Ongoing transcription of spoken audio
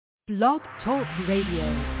Blog Talk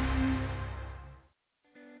Radio.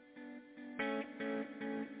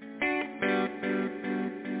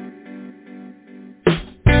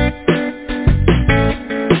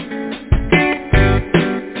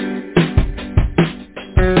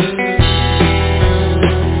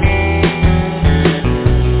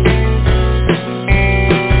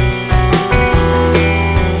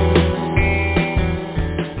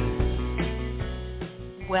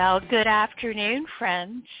 Well, good afternoon,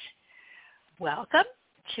 friends. Welcome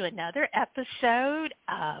to another episode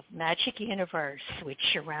of Magic Universe with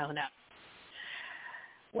Sharona.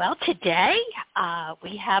 Well, today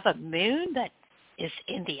we have a moon that is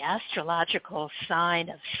in the astrological sign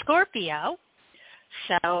of Scorpio,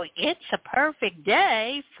 so it's a perfect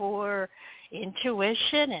day for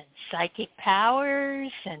intuition and psychic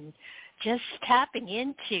powers and just tapping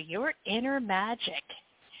into your inner magic.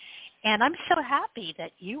 And I'm so happy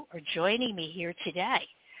that you are joining me here today.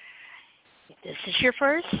 If this is your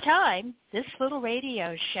first time, this little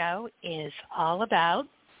radio show is all about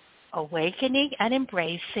awakening and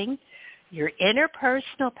embracing your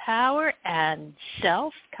interpersonal power and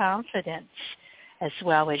self-confidence, as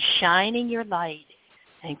well as shining your light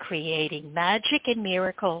and creating magic and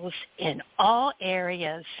miracles in all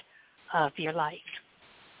areas of your life.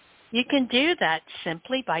 You can do that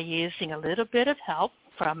simply by using a little bit of help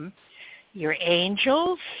from your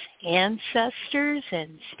angels, ancestors,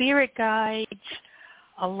 and spirit guides,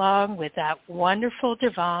 along with that wonderful,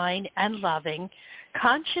 divine, and loving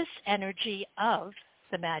conscious energy of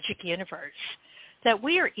the magic universe that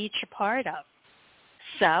we are each a part of.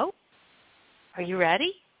 So, are you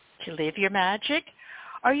ready to live your magic?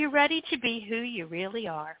 Are you ready to be who you really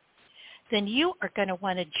are? Then you are going to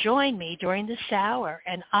want to join me during this hour,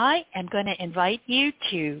 and I am going to invite you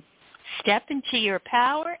to step into your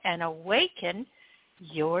power and awaken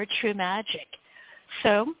your true magic.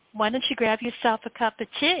 So why don't you grab yourself a cup of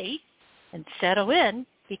tea and settle in,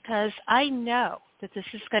 because I know that this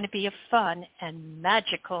is going to be a fun and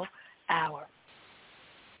magical hour.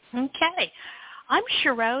 Okay, I'm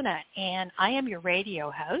Sharona, and I am your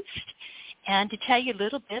radio host. And to tell you a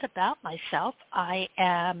little bit about myself, I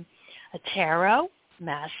am a tarot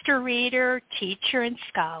master reader, teacher, and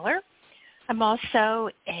scholar. I'm also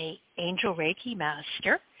an angel Reiki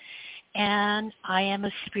master, and I am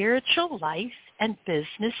a spiritual life and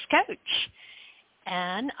business coach.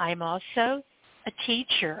 And I'm also a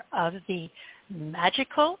teacher of the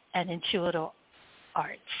magical and intuitive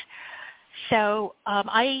arts. So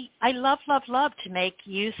I love to make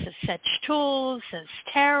use of such tools as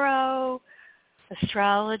tarot,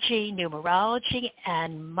 astrology, numerology,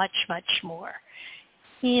 and much, much more.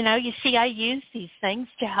 You know, you see, I use these things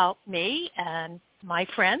to help me and my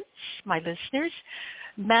friends, my listeners,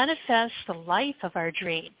 manifest the life of our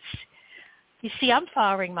dreams. You see, I'm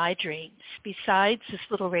following my dreams. Besides this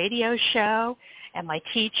little radio show and my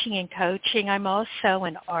teaching and coaching, I'm also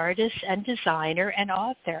an artist and designer and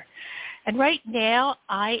author. And right now,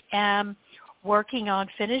 I am working on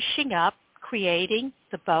finishing up creating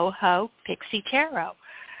the Boho Pixie Tarot,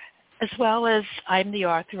 as well as I'm the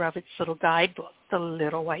author of its little guidebook, The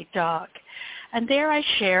Little White Dog. And there I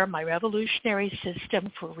share my revolutionary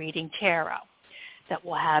system for reading tarot that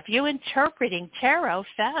will have you interpreting tarot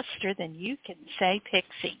faster than you can say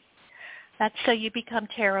pixie. That's so you become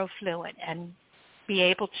tarot fluent and be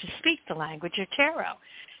able to speak the language of tarot.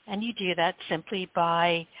 And you do that simply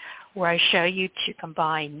by where I show you to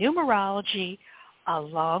combine numerology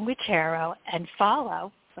along with tarot and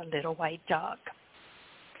follow the little white dog.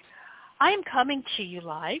 I am coming to you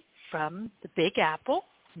live from the Big Apple,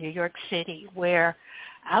 New York City, where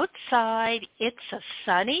outside it's a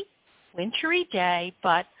sunny, wintry day,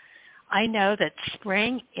 but I know that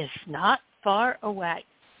spring is not far away.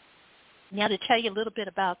 Now, to tell you a little bit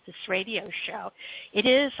about this radio show, it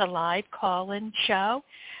is a live call-in show,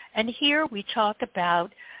 and here we talk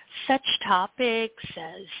about such topics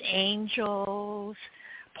as angels,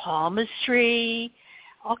 palmistry,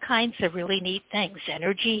 all kinds of really neat things,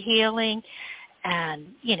 energy healing, and,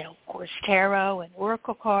 you know, of course, tarot and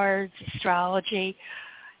oracle cards, astrology.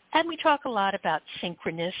 And we talk a lot about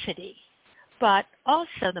synchronicity. But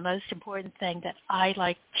also the most important thing that I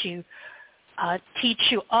like to teach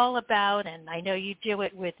you all about, and I know you do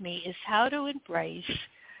it with me, is how to embrace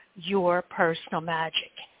your personal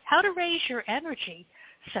magic, how to raise your energy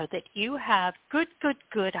so that you have good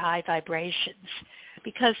high vibrations,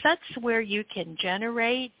 because that's where you can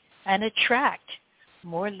generate and attract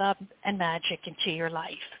more love and magic into your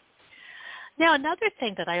life. Now, another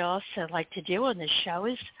thing that I also like to do on this show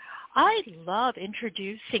is I love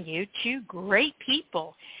introducing you to great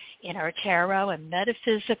people in our tarot and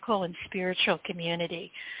metaphysical and spiritual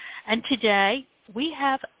community. And today we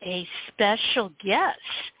have a special guest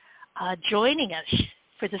joining us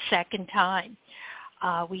for the second time.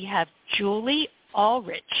 We have Julie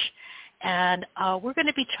Ulrich, and we're going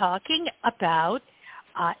to be talking about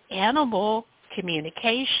animal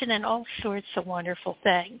communication and all sorts of wonderful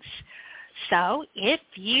things. So if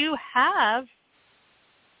you have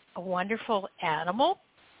a wonderful animal,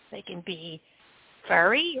 they can be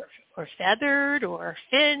furry or feathered or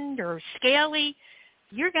finned or scaly,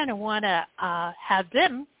 you're going to want to have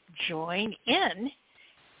them join in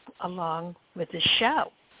along with the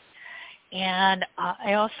show. And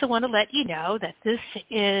I also want to let you know that this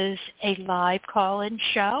is a live call-in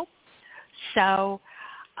show. So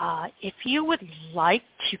if you would like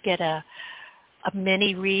to get a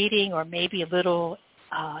mini reading or maybe a little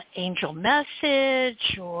angel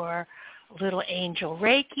message or a little angel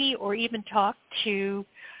Reiki or even talk to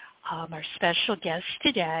our special guest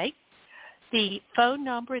today, the phone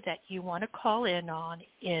number that you want to call in on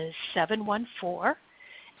is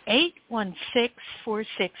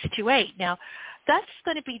 714-816-4628. Now, that's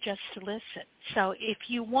going to be just to listen. So if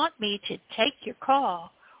you want me to take your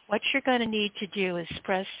call, what you're going to need to do is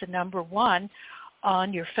press the number 1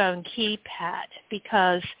 on your phone keypad,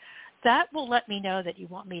 because that will let me know that you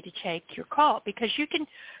want me to take your call, because you can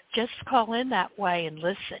just call in that way and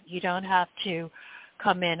listen. You don't have to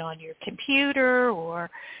come in on your computer or,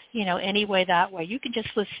 any way that way. You can just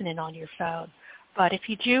listen in on your phone. But if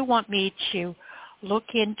you do want me to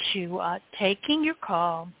look into taking your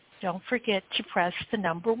call, don't forget to press the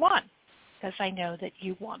number 1, because I know that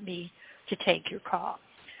you want me to take your call.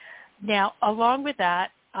 Now, along with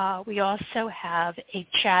that, we also have a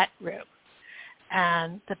chat room.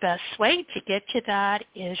 And the best way to get to that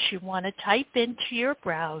is you want to type into your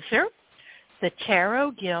browser,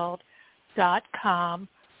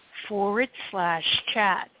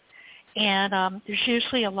 thetarotguild.com/chat. And there's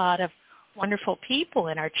usually a lot of wonderful people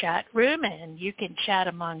in our chat room, and you can chat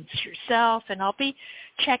amongst yourself, and I'll be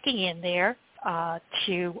checking in there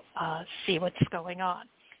to see what's going on.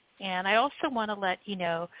 And I also want to let you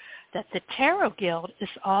know that the Tarot Guild is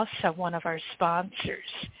also one of our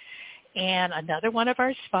sponsors. And another one of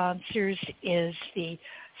our sponsors is the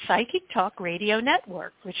Psychic Talk Radio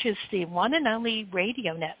Network, which is the one and only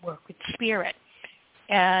radio network with Spirit.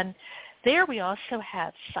 And there we also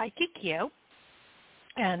have Psychic U,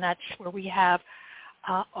 and that's where we have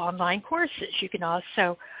online courses. You can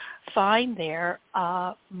also find there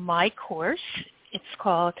my course. It's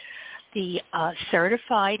called the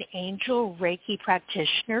Certified Angel Reiki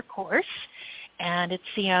Practitioner course, and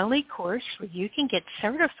it's the only course where you can get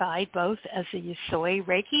certified both as a Yusui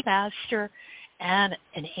Reiki Master and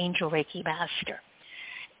an Angel Reiki Master.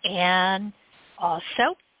 And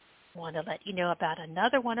also want to let you know about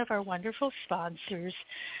another one of our wonderful sponsors,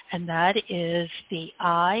 and that is the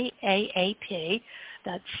IAAP.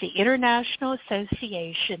 That's the International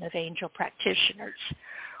Association of Angel Practitioners,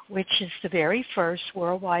 which is the very first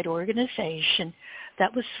worldwide organization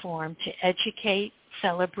that was formed to educate,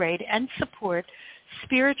 celebrate, and support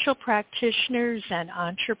spiritual practitioners and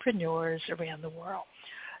entrepreneurs around the world.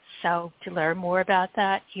 So to learn more about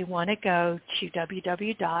that, you want to go to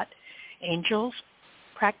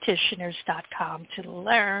www.angelspractitioners.com to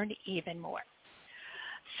learn even more.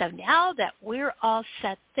 So now that we're all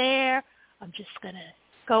set there, I'm just going to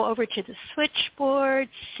go over to the switchboard,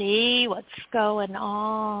 see what's going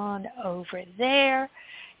on over there.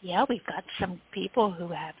 Yeah, we've got some people who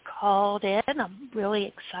have called in. I'm really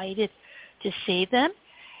excited to see them.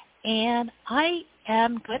 And I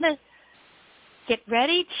am going to get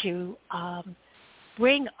ready to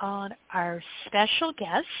bring on our special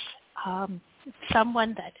guest,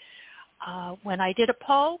 someone that when I did a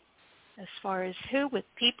poll as far as who would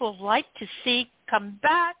people like to see come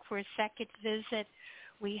back for a second visit,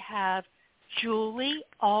 we have Julie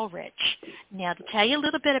Ulrich. Now, to tell you a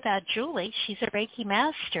little bit about Julie, she's a Reiki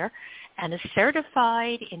Master and a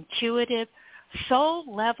certified intuitive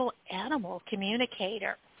soul-level animal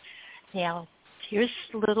communicator. Now, here's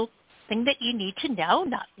a little thing that you need to know.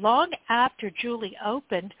 Not long after Julie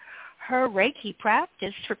opened her Reiki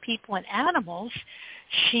practice for people and animals,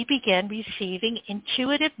 she began receiving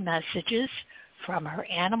intuitive messages from her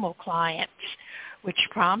animal clients, which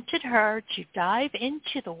prompted her to dive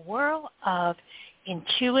into the world of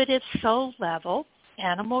intuitive soul-level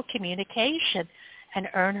animal communication and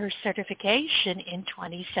earn her certification in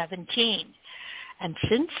 2017. And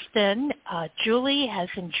since then, Julie has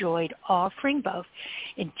enjoyed offering both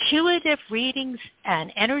intuitive readings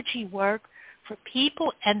and energy work for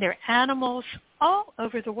people and their animals all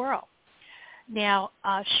over the world. Now,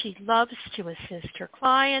 she loves to assist her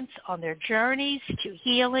clients on their journeys to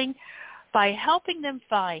healing by helping them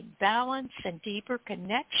find balance and deeper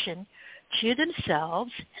connection to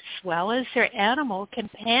themselves as well as their animal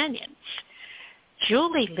companions.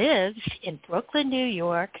 Julie lives in Brooklyn, New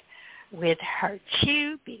York, with her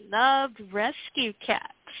 2 beloved rescue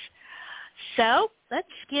cats. So let's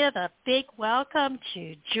give a big welcome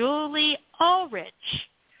to Julie Ulrich.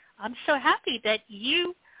 I'm so happy that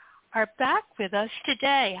you are back with us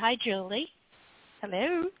today. Hi, Julie.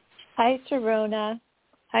 Hello. Hi, Sharona.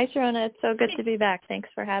 Hi, Sharona. It's so good to be back. Thanks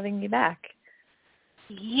for having me back.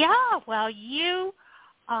 Yeah, well, you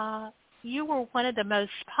were one of the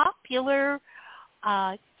most popular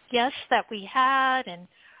guests that we had, and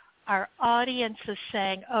our audience is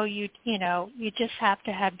saying, "Oh, you just have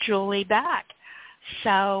to have Julie back."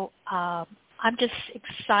 So I'm just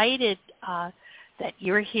excited that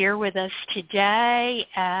you're here with us today,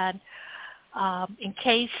 and in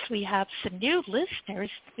case we have some new listeners,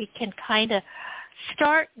 we can kind of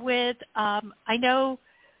start with, I know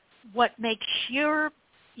what makes you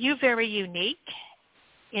very unique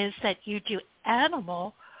is that you do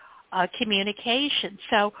animal communication.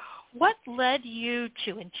 So what led you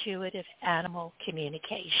to intuitive animal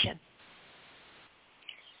communication?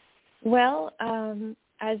 Well,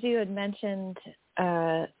 as you had mentioned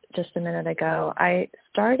just a minute ago, I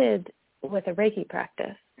started with a Reiki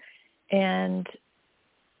practice, and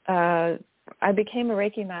I became a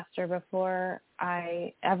Reiki master before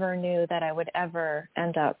I ever knew that I would ever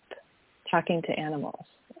end up talking to animals,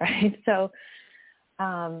 right? So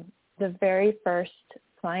the very first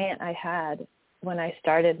client I had when I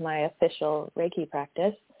started my official Reiki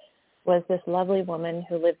practice was this lovely woman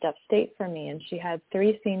who lived upstate from me, and she had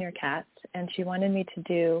 3 senior cats, and she wanted me to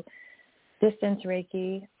do distance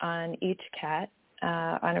Reiki on each cat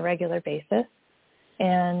on a regular basis.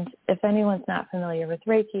 And if anyone's not familiar with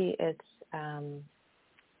Reiki, it's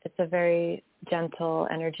a very gentle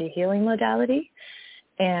energy healing modality,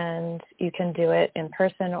 and you can do it in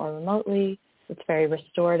person or remotely. It's very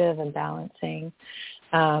restorative and balancing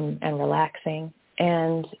and relaxing.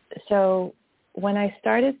 And so when I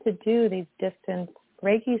started to do these distance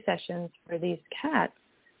Reiki sessions for these cats,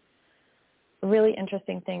 really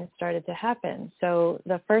interesting things started to happen. So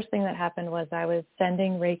the first thing that happened was I was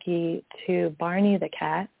sending Reiki to Barney the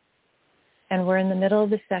cat, and we're in the middle of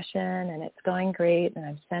the session, and it's going great, and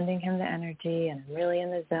I'm sending him the energy, and I'm really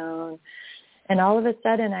in the zone. And all of a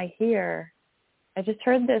sudden I just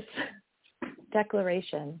heard this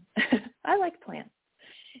declaration. I like plants.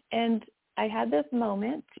 And I had this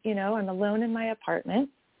moment, I'm alone in my apartment,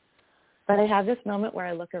 but I have this moment where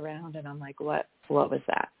I look around and I'm like, what was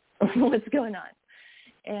that? What's going on?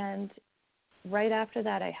 And right after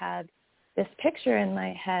that, I had this picture in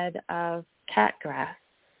my head of cat grass,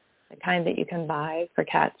 the kind that you can buy for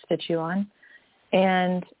cats to chew on.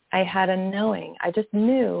 And I had a knowing. I just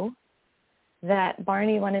knew that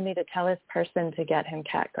Barney wanted me to tell his person to get him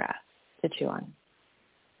cat grass to chew on.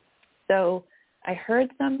 So I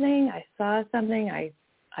heard something, I saw something,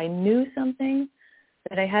 I knew something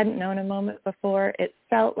that I hadn't known a moment before. It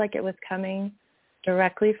felt like it was coming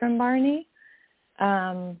directly from Barney.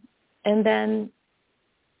 But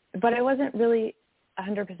I wasn't really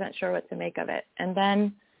 100% sure what to make of it. And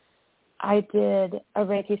then I did a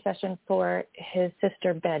Reiki session for his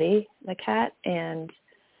sister Betty, the cat, and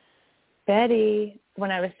Betty,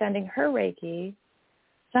 when I was sending her Reiki,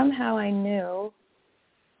 somehow I knew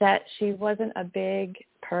that she wasn't a big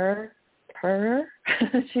purrer.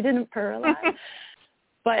 She didn't purr a lot.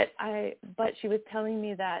 But she was telling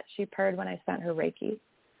me that she purred when I sent her Reiki.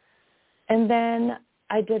 And then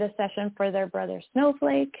I did a session for their brother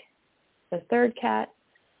Snowflake, the third cat,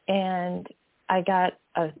 and I got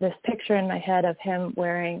this picture in my head of him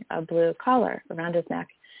wearing a blue collar around his neck.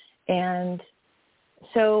 And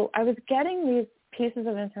so I was getting these pieces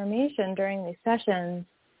of information during these sessions,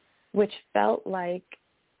 which felt like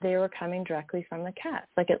they were coming directly from the cats.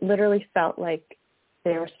 Like it literally felt like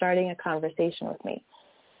they were starting a conversation with me.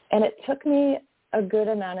 And it took me a good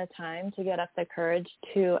amount of time to get up the courage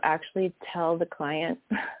to actually tell the client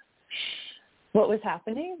what was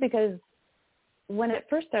happening, because when it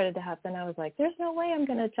first started to happen, I was like, there's no way I'm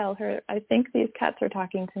going to tell her. I think these cats are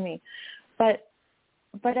talking to me. But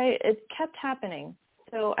it kept happening.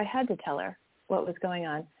 So I had to tell her what was going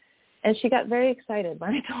on. And she got very excited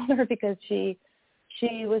when I told her, because she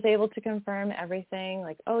was able to confirm everything.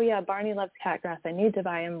 Like, oh, yeah, Barney loves cat grass. I need to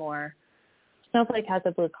buy him more. Snowflake has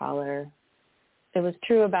a blue collar. It was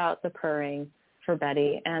true about the purring for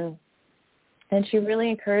Betty. And she really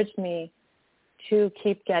encouraged me to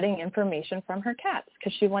keep getting information from her cats,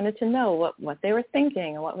 because she wanted to know what they were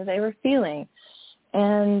thinking and what they were feeling.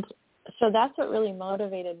 And so that's what really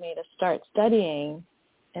motivated me to start studying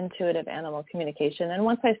intuitive animal communication. And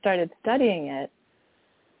once I started studying it,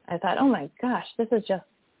 I thought, oh my gosh, this is just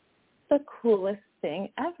the coolest thing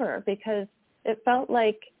ever, because it felt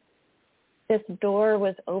like this door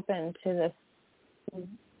was open to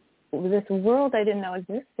this world I didn't know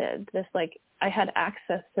existed. This, like, I had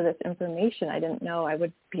access to this information I didn't know I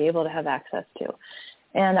would be able to have access to.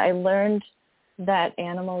 And I learned that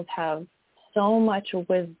animals have so much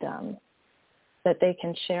wisdom that they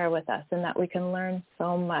can share with us, and that we can learn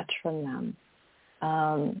so much from them.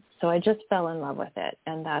 So I just fell in love with it,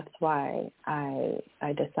 and that's why I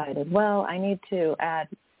decided, well, I need to add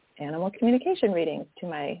animal communication readings to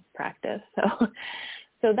my practice.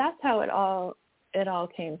 So that's how it all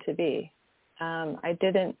came to be. I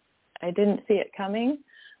didn't see it coming,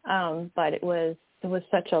 but it was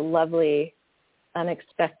such a lovely,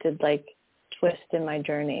 unexpected, like, twist in my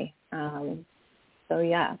journey. So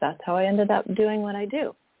yeah, that's how I ended up doing what I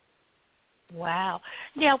do. Wow.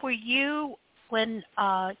 Now, were you, when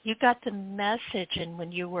you got the message and when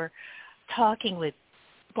you were talking with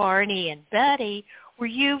Barney and Betty, were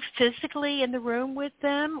you physically in the room with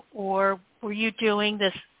them, or were you doing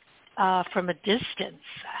this from a distance?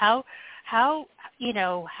 How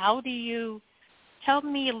do you tell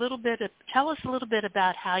us a little bit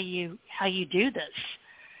about how you do this?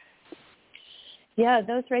 Yeah,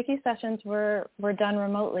 those Reiki sessions were done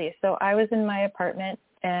remotely. So I was in my apartment,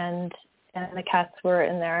 and the cats were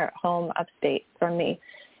in their home upstate from me.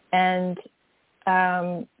 And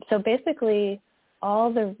so basically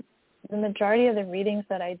all the majority of the readings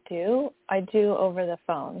that I do over the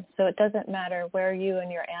phone. So it doesn't matter where you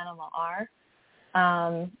and your animal are.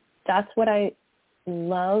 That's what I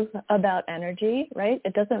love about energy, right?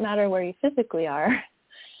 It doesn't matter where you physically are.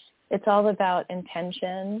 It's all about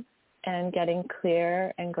intention and getting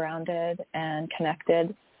clear and grounded and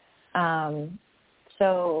connected.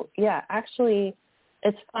 So yeah, actually,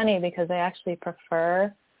 it's funny because I actually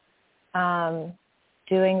prefer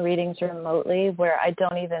doing readings remotely, where I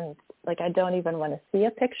don't even want to see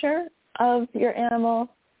a picture of your animal,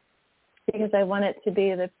 because I want it to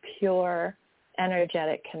be the pure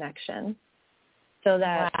energetic connection. So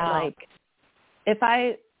that, wow. like, if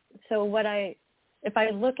I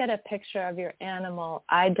look at a picture of your animal,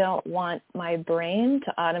 I don't want my brain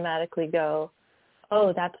to automatically go,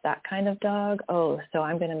 oh, that's that kind of dog. Oh, so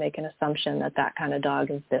I'm going to make an assumption that kind of dog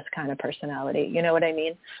is this kind of personality. You know what I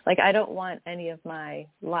mean? Like, I don't want any of my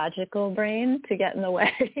logical brain to get in the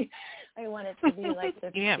way. I want it to be like the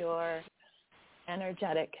pure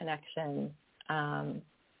energetic connection.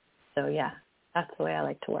 So yeah, that's the way I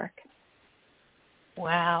like to work.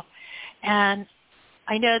 Wow. And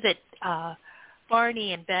I know that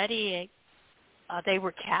Barney and Betty, they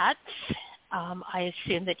were cats. I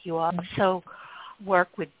assume that you also work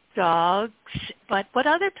with dogs, but what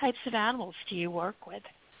other types of animals do you work with?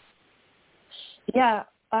 Yeah,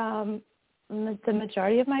 the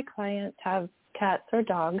majority of my clients have cats or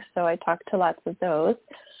dogs, so I talk to lots of those.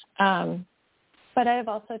 But I have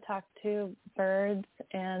also talked to birds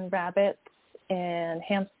and rabbits and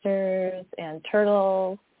hamsters and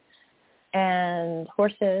turtles and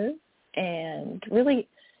horses, and really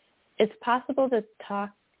it's possible to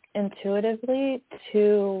talk intuitively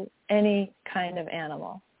to any kind of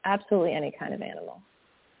animal, absolutely any kind of animal.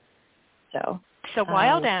 So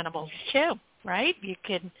wild animals too, right? You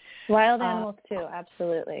can wild animals too,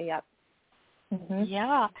 absolutely. Yep. Mm-hmm.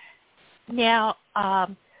 Yeah. Now,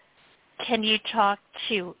 can you talk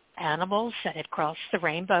to animals that had crossed the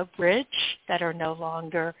rainbow bridge that are no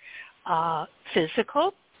longer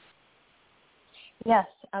physical? Yes,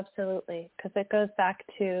 absolutely, because it goes back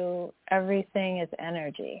to everything is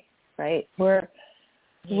energy, right? We're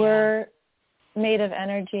made of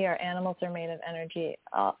energy. Our animals are made of energy.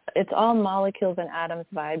 It's all molecules and atoms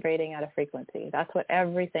vibrating at a frequency. That's what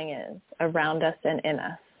everything is around us and in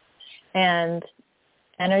us. And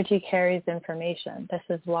energy carries information. This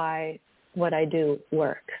is why what I do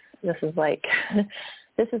works. This is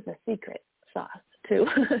this is the secret sauce to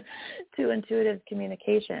intuitive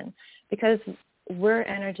communication, because we're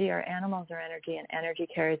energy, our animals are energy, and energy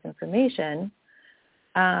carries information.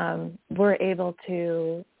 We're able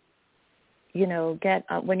to, get,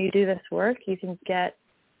 when you do this work, you can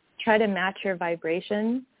try to match your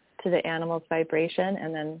vibration to the animal's vibration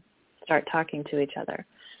and then start talking to each other.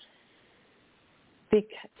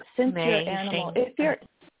 Since your animal,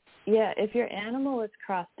 if your animal is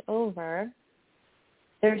crossed over,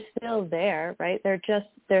 they're still there, right? They're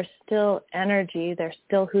still energy. They're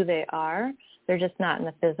still who they are. They're just not in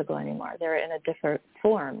the physical anymore. They're in a different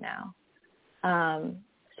form now.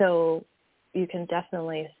 So you can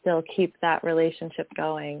definitely still keep that relationship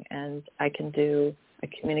going, and I can do a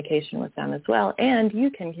communication with them as well. And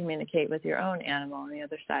you can communicate with your own animal on the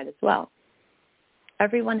other side as well.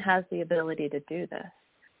 Everyone has the ability to do this.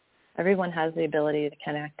 Everyone has the ability to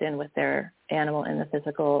connect in with their animal in the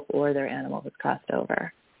physical or their animal who's crossed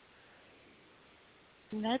over.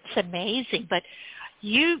 That's amazing. But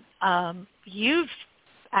you've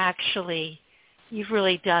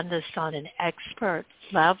really done this on an expert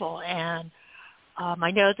level, and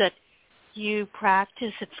I know that you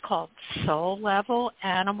practice, it's called soul level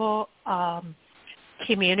animal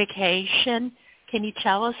communication. Can you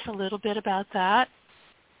tell us a little bit about that?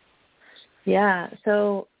 Yeah,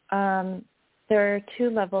 so there are 2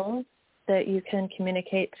 levels that you can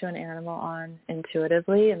communicate to an animal on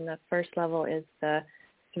intuitively, and the first level is the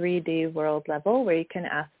 3D world level, where you can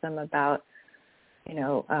ask them about,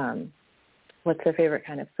 what's their favorite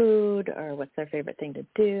kind of food, or what's their favorite thing to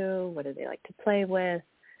do, what do they like to play with,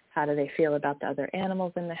 how do they feel about the other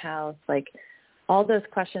animals in the house, like all those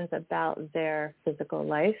questions about their physical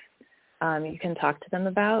life you can talk to them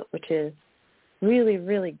about, which is really,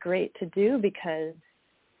 really great to do because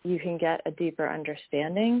you can get a deeper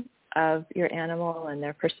understanding of your animal and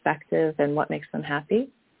their perspective and what makes them happy.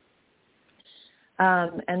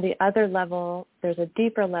 And the other level, there's a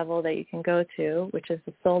deeper level that you can go to, which is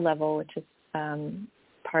the soul level, which is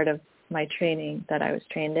part of my training that I was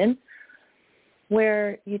trained in,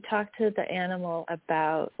 where you talk to the animal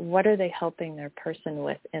about what are they helping their person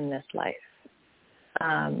with in this life.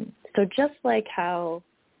 So just like how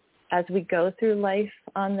as we go through life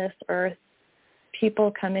on this earth,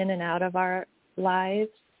 people come in and out of our lives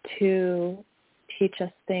to teach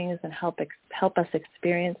us things and help us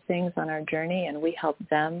experience things on our journey, and we help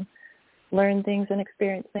them learn things and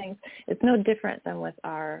experience things. It's no different than with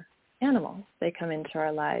our animals. They come into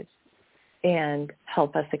our lives and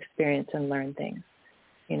help us experience and learn things.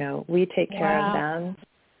 We take care of them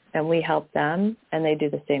and we help them, and they do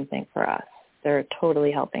the same thing for us. They're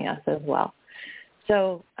totally helping us as well.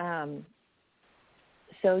 So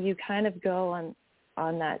so you kind of go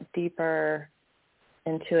on that deeper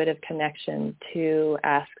intuitive connection to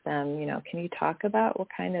ask them, can you talk about what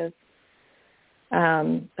kind of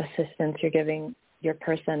assistance you're giving your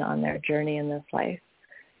person on their journey in this life?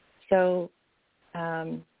 So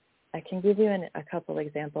I can give you a couple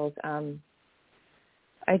examples.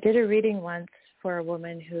 I did a reading once for a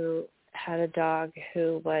woman who had a dog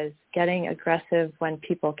who was getting aggressive when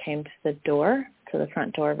people came to the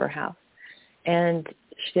front door of her house. And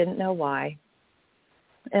she didn't know why.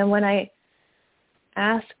 And when I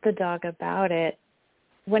asked the dog about it,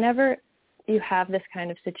 whenever you have this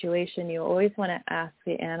kind of situation, you always want to ask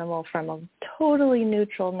the animal from a totally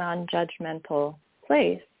neutral, non-judgmental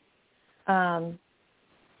place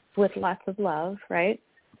with lots of love, right?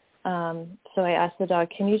 So I asked the dog,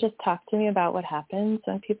 can you just talk to me about what happens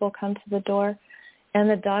when people come to the door? And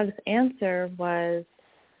the dog's answer was,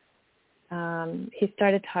 he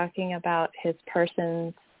started talking about his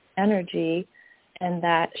person's energy and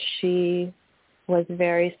that she was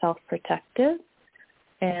very self-protective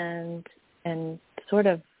and sort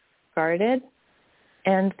of guarded.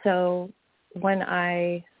 And so and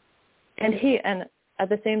at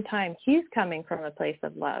the same time, he's coming from a place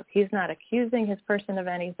of love. He's not accusing his person of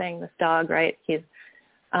anything, this dog, right? He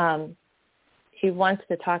wants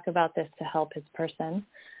to talk about this to help his person.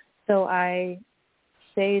 So I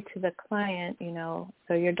say to the client,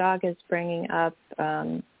 so your dog is bringing up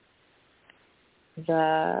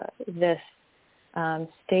this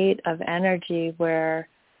state of energy where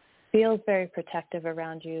feels very protective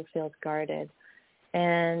around you, feels guarded.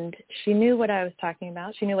 And she knew what I was talking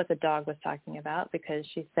about. She knew what the dog was talking about because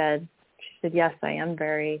she said, yes, I am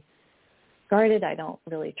very guarded. I don't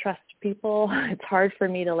really trust people. It's hard for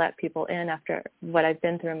me to let people in after what I've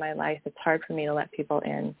been through in my life. It's hard for me to let people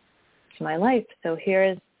in to my life. So here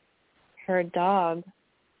is her dog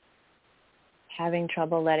having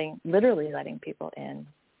trouble literally letting people in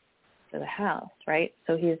to the house, right?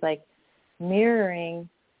 So he's like mirroring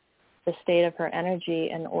the state of her energy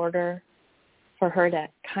in order for her to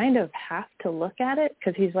kind of have to look at it,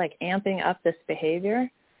 because he's like amping up this behavior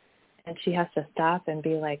and she has to stop and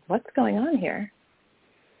be like, what's going on here?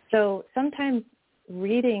 So sometimes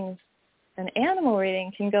readings, an animal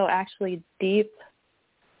reading can go actually deep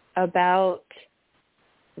about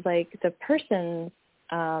like the person's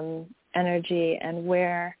energy and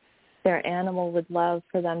where their animal would love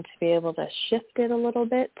for them to be able to shift it a little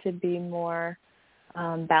bit to be more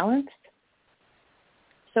balanced.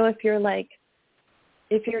 So if you're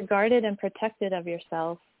guarded and protected of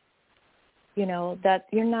yourself, that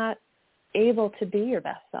you're not able to be your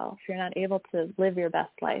best self. You're not able to live your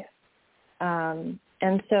best life. And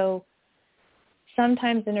so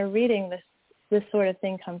sometimes in a reading, this sort of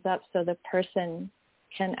thing comes up so the person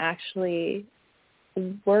can actually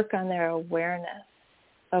work on their awareness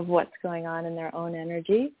of what's going on in their own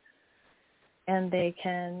energy. And they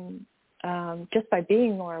can, just by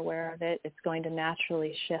being more aware of it, it's going to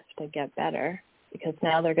naturally shift and get better, because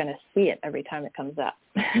now they're going to see it every time it comes up.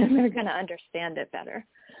 And they're going to understand it better.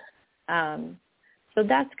 So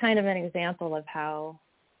that's kind of an example of how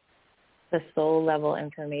the soul level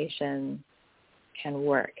information can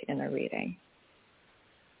work in a reading.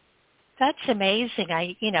 That's amazing.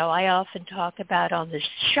 I often talk about on this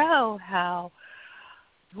show how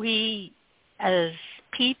we as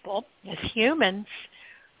people, as humans,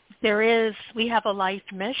 we have a life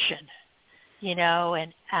mission,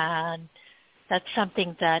 and that's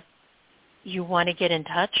something that you want to get in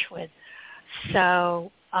touch with.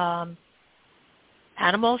 So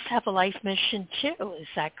animals have a life mission too. Is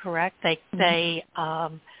that correct? They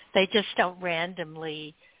just don't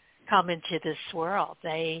randomly come into this world.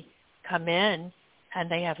 They come in and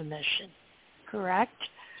they have a mission. Correct?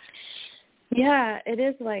 Yeah, it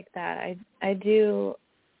is like that. I do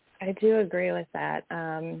agree with that.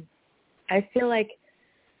 I feel like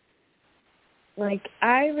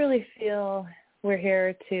I really feel we're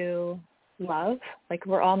here to love. Like,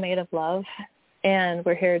 we're all made of love, and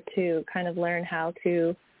we're here to kind of learn how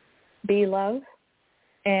to be love.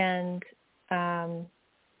 And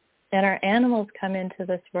our animals come into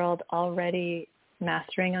this world already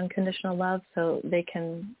mastering unconditional love, so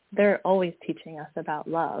they're always teaching us about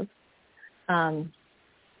love.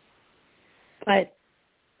 But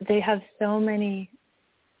they have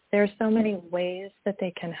there are so many ways that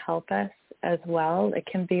they can help us as well. It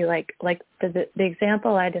can be like the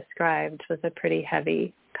example I described was a pretty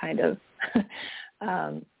heavy kind of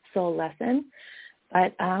soul lesson.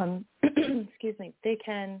 But excuse me, they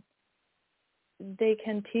can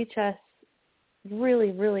teach us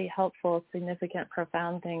really, really helpful, significant,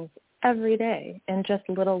 profound things every day in just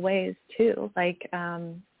little ways too. Like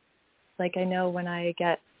I know when I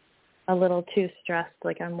get a little too stressed,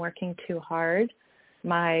 like I'm working too hard,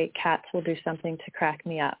 my cats will do something to crack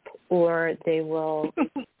me up, or they will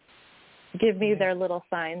give me their little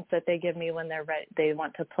signs that they give me when they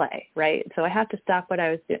want to play, right? So I have to stop what I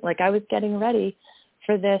was doing. Like, I was getting ready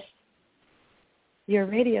for your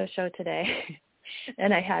radio show today,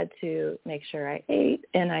 and I had to make sure I ate,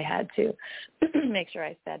 and I had to make sure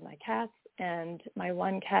I fed my cats. And my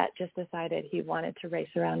one cat just decided he wanted to race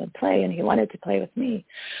around and play, and he wanted to play with me.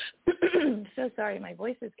 So sorry, my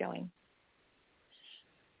voice is going.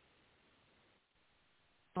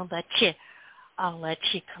 I'll let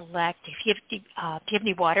you collect. Do you have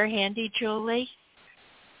any water handy, Julie?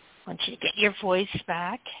 I want you to get your voice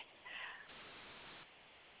back.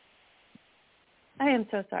 I am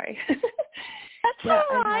so sorry. That's yeah,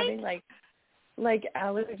 all right. I'm having like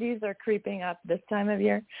allergies are creeping up this time of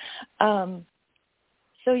year.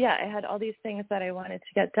 So yeah, I had all these things that I wanted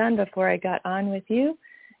to get done before I got on with you.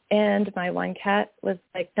 And my one cat was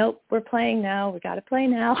like, nope, we're playing now. We got to play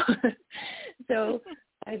now. So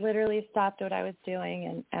I literally stopped what I was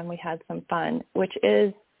doing and we had some fun, which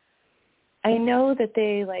is, I know that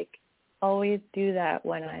they always do that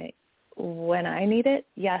when I need it.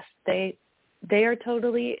 Yes, they are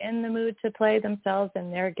totally in the mood to play themselves,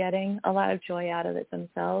 and they're getting a lot of joy out of it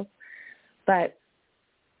themselves. But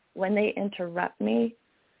when they interrupt me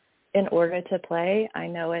in order to play, I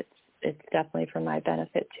know it's definitely for my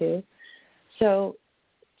benefit too. So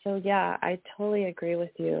yeah, I totally agree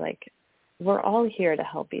with you. Like, we're all here to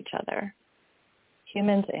help each other,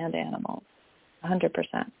 humans and animals, 100%.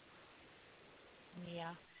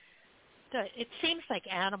 Yeah. It seems like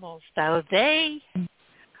animals, though,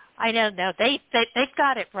 I don't know, they've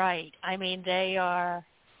got it right. I mean, they are,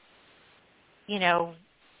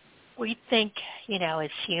 we think, as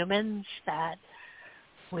humans that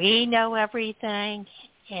we know everything,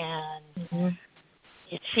 and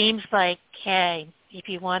it seems like, hey, if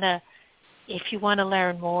you want to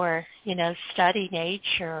learn more, study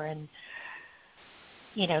nature and,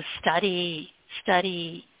 study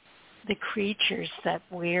the creatures that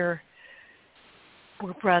we're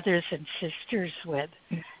brothers and sisters with.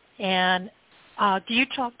 And do you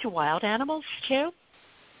talk to wild animals too?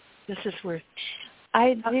 This is where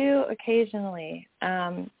I do occasionally,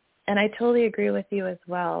 and I totally agree with you as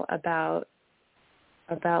well about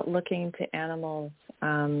looking to animals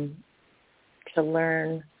to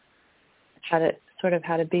learn how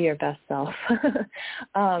to be your best self.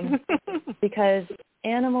 Because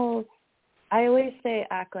animals, I always say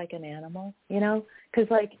act like an animal, because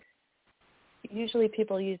usually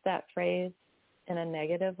people use that phrase in a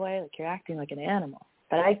negative way, like you're acting like an animal.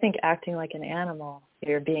 But I think acting like an animal,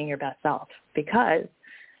 you're being your best self, because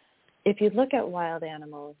if you look at wild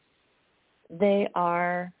animals, they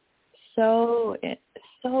are so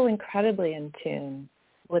incredibly in tune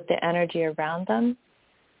with the energy around them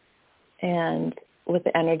and with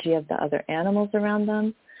the energy of the other animals around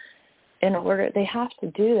them. They have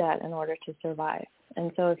to do that in order to survive.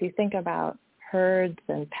 And so if you think about herds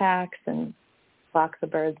and packs and flocks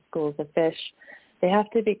of birds, schools of fish, they have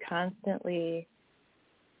to be constantly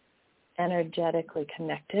energetically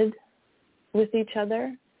connected with each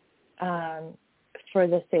other for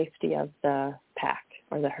the safety of the pack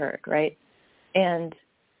or the herd, right? And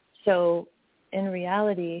so in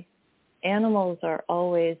reality, animals are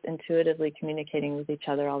always intuitively communicating with each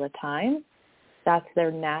other all the time. That's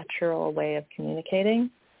their natural way of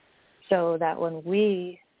communicating. So that when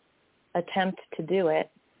we attempt to do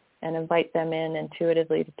it and invite them in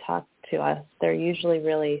intuitively to talk to us, they're usually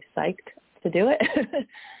really psyched to do it,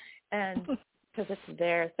 and because it's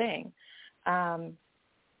their thing.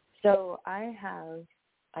 So I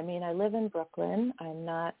live in Brooklyn. I'm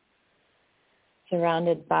not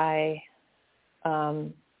surrounded by,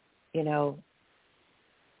 the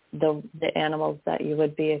animals that you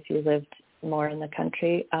would be if you lived more in the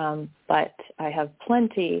country. But I have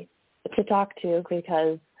plenty to talk to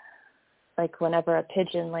because, like, whenever a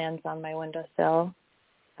pigeon lands on my windowsill,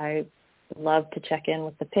 I love to check in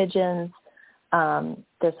with the pigeons.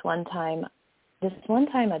 This one time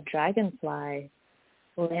a dragonfly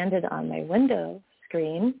landed on my window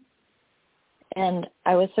screen, and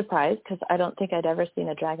I was surprised because I don't think I'd ever seen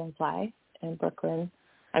a dragonfly in Brooklyn.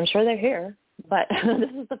 I'm sure they're here, but this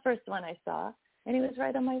is the first one I saw, and he was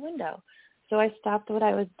right on my window. So I stopped what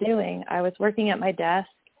I was doing. I was working at my desk,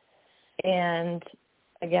 and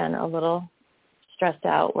again, a little stressed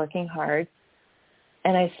out, working hard.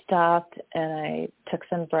 And I stopped and I took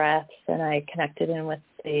some breaths and I connected in with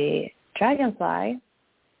the dragonfly.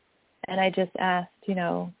 And I just asked, is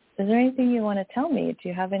there anything you want to tell me? Do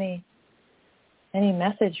you have any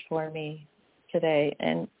message for me today?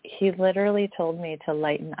 And he literally told me to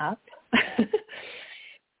lighten up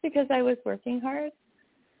because I was working hard,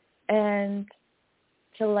 and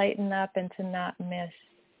to lighten up and to not miss,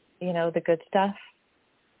 the good stuff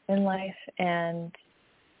in life. And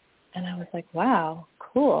I was like, wow,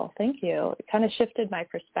 cool, thank you. It kind of shifted my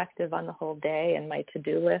perspective on the whole day and my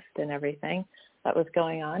to-do list and everything that was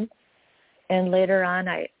going on. And later on,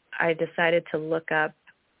 I decided to look up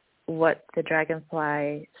what the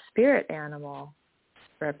dragonfly spirit animal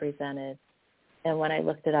represented. And when I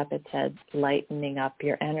looked it up, it said lightening up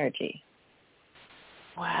your energy.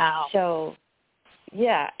 Wow. So,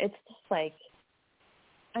 yeah, it's just like,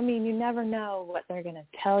 you never know what they're going to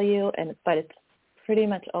tell you, but it's pretty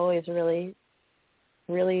much always really,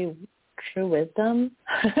 really true wisdom.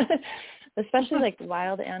 Especially like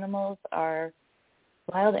wild animals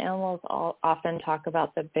often talk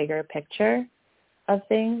about the bigger picture of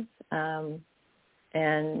things.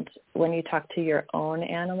 And when you talk to your own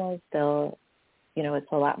animals, they'll,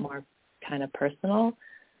 it's a lot more kind of personal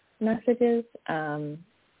messages.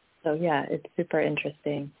 So yeah, it's super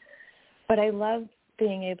interesting. But I love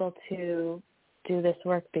being able to do this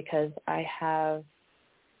work because I have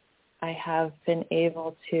been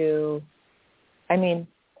able to,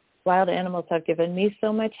 wild animals have given me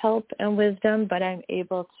so much help and wisdom, but I'm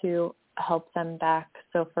able to help them back.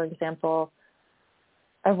 So for example,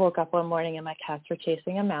 I woke up one morning and my cats were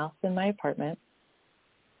chasing a mouse in my apartment,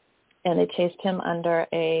 and they chased him under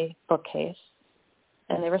a bookcase,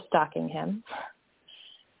 and they were stalking him.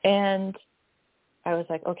 And I was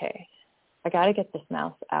like, okay, I got to get this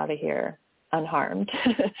mouse out of here unharmed.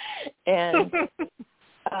 And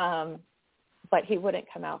but he wouldn't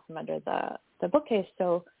come out from under the bookcase.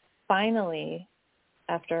 So finally,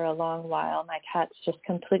 after a long while, my cats just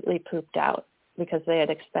completely pooped out because they had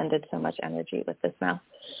expended so much energy with this mouse.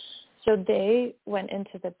 So they went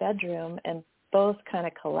into the bedroom and both kind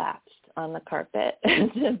of collapsed on the carpet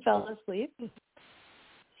and fell asleep.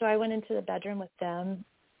 So I went into the bedroom with them,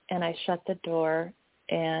 and I shut the door,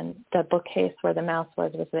 and the bookcase where the mouse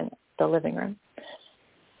was in the living room.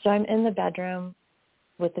 So I'm in the bedroom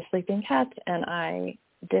with the sleeping cats, and I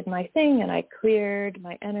did my thing, and I cleared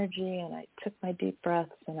my energy, and I took my deep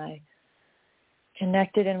breaths, and I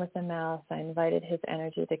connected in with the mouse. I invited his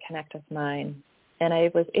energy to connect with mine. And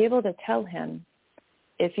I was able to tell him,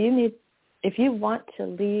 if you want to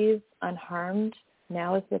leave unharmed,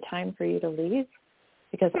 now is the time for you to leave,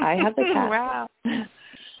 because I have the cat. Wow.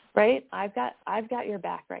 Right? I've got your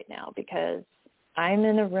back right now because I'm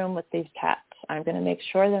in a room with these cats. I'm going to make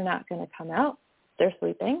sure they're not going to come out. They're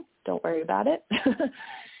sleeping. Don't worry about it.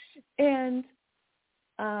 And,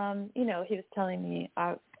 he was telling me,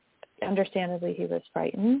 understandably, he was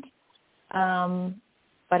frightened.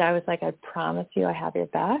 but I was like, I promise you I have your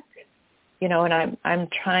back, and I'm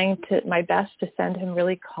trying my best to send him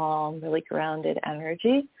really calm, really grounded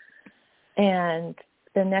energy. And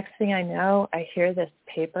the next thing I know, I hear this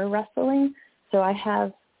paper rustling. So I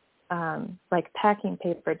have packing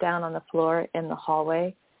paper down on the floor in the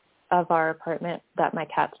hallway of our apartment that my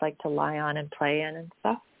cats like to lie on and play in and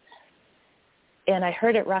stuff. And I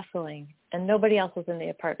heard it rustling, and nobody else was in the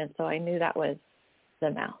apartment, so I knew that was the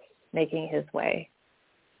mouse making his way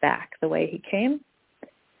back the way he came.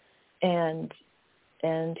 And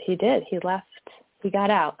he did. He left. He got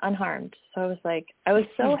out unharmed. So I was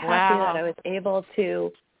so happy that I was able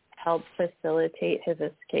to help facilitate his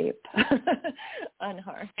escape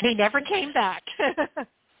unharmed. And he never came back.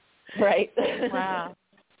 Right. Wow.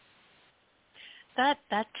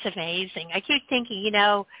 That's amazing. I keep thinking,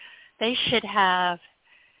 they should have,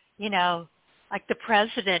 like the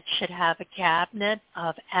president should have a cabinet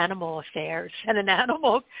of animal affairs and an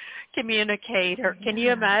animal communicator. Can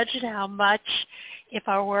you imagine how much, if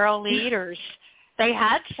our world leaders, they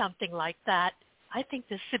had something like that? I think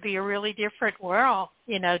this would be a really different world,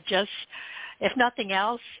 just if nothing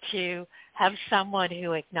else, to have someone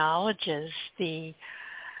who acknowledges the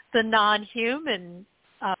non-human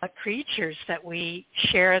creatures that we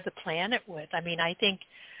share the planet with. I mean, I think,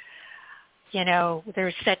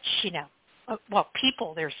 there's such,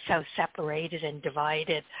 people, they're so separated and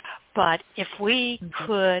divided. But if we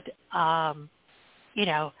could, wouldn't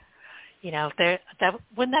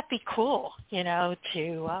that be cool,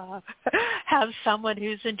 to have someone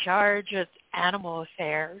who's in charge of animal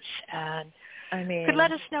affairs and could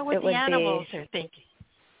let us know what the animals are thinking.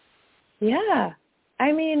 Yeah.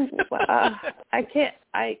 I mean,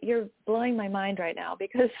 you're blowing my mind right now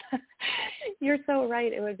because you're so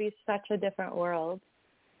right. It would be such a different world.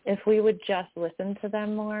 If we would just listen to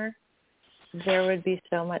them more, there would be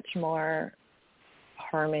so much more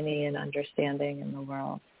harmony and understanding in the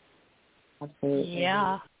world. Absolutely.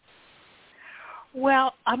 Yeah.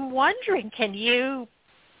 Well, I'm wondering,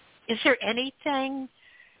 is there anything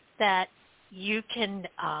that you can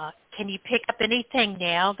you pick up anything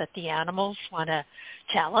now that the animals want to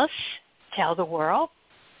tell the world?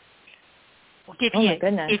 We'll give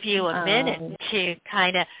you a minute to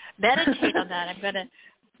kind of meditate on that. I'm going to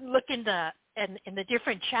look in the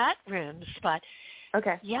different chat rooms, but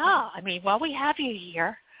okay. Yeah, I mean, while we have you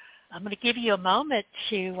here, I'm going to give you a moment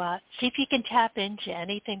to see if you can tap into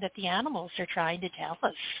anything that the animals are trying to tell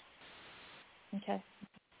us. Okay.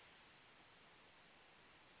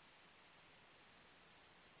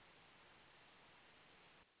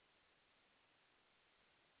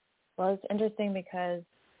 Well, it's interesting because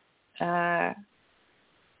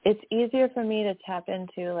it's easier for me to tap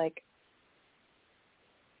into like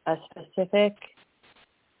a specific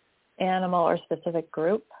animal or specific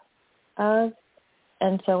group of.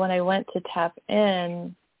 And so when I went to tap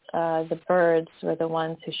in, the birds were the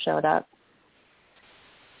ones who showed up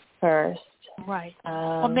first. Right.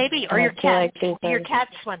 Well, maybe, or your cats. Do your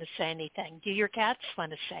cats want to say anything? Do your cats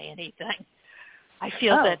want to say anything? I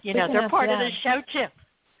feel that, they're part of the show, too.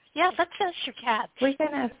 Yes, let's ask your cats. We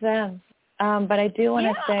can ask them. But I do want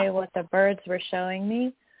to say what the birds were showing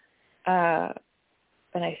me.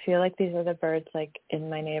 And I feel like these are the birds, like, in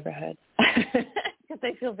my neighborhood. Because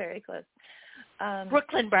they feel very close.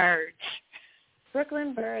 Brooklyn birds.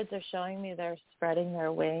 Brooklyn birds are showing me they're spreading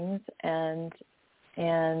their wings and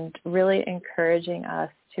really encouraging us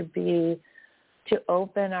to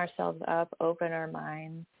open ourselves up, open our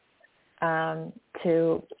minds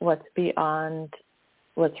to what's beyond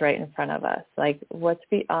what's right in front of us, like what's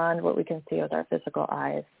beyond what we can see with our physical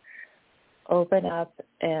eyes. Open up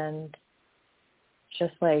and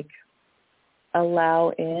just like allow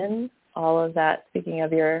in all of that, speaking of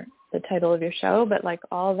the title of your show, but like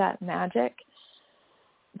all that magic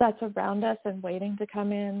that's around us and waiting to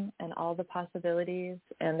come in and all the possibilities.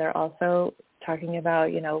 And they're also talking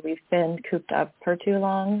about, we've been cooped up for too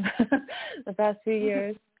long the past few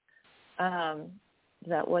years,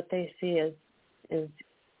 that what they see is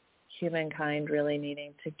humankind really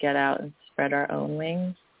needing to get out and spread our own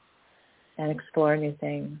wings and explore new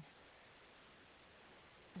things.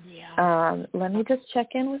 Yeah. Let me just check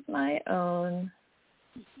in with my own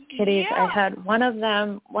kitties. I had one of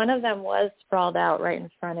them was sprawled out right in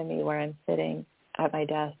front of me where I'm sitting at my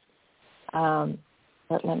desk.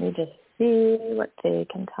 But let me just see what they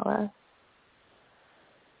can tell us.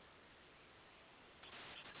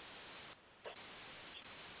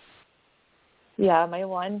 Yeah, my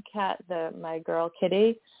one cat, my girl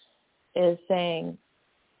kitty, is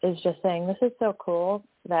just saying, this is so cool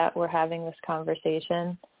that we're having this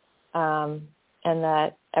conversation, and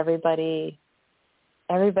that everybody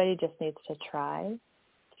just needs to try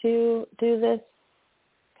to do this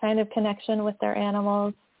kind of connection with their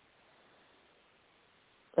animals.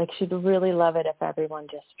 Like, she'd really love it if everyone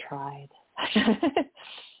just tried.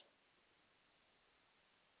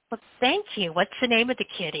 Well, thank you. What's the name of the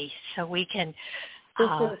kitty so we can... This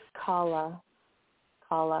is Kala.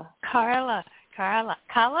 Carla. Or Kala. Carla.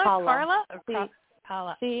 Calla,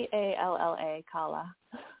 Kala.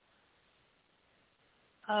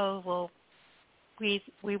 Oh, well, we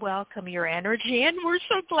welcome your energy, and we're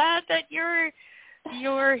so glad that you're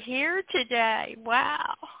here today.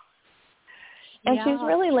 Wow. And she's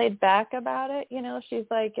really laid back about it. You know, she's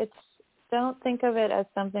like, don't think of it as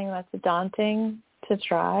something that's daunting to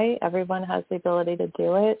try. Everyone has the ability to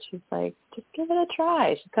do it. She's like, just give it a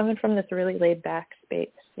try. She's coming from this really laid back space,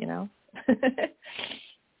 you know.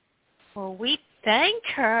 Well, we thank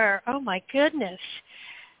her. Oh, my goodness.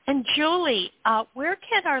 And Julie, where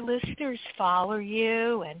can our listeners follow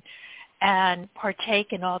you and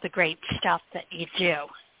partake in all the great stuff that you do?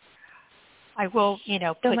 I will, put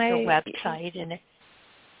your website in it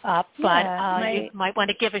up, but you might want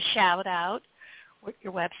to give a shout out with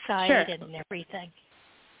your website and everything.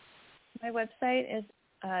 My website is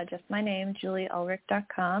just my name,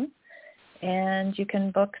 julieulrich.com, and you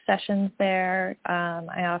can book sessions there.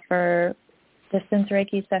 I offer distance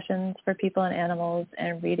Reiki sessions for people and animals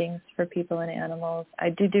and readings for people and animals. I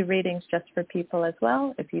do readings just for people as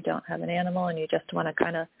well if you don't have an animal and you just want to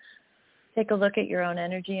kind of take a look at your own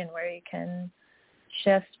energy and where you can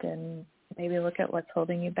shift and maybe look at what's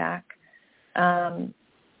holding you back.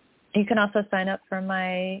 You can also sign up for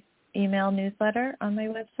my email newsletter on my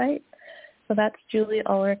website. So that's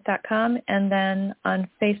julieulrich.com. And then on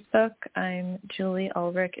Facebook, I'm Julie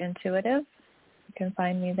Ulrich Intuitive. You can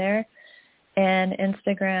find me there. And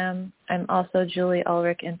Instagram, I'm also Julie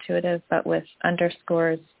Ulrich Intuitive, but with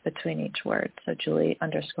underscores between each word. So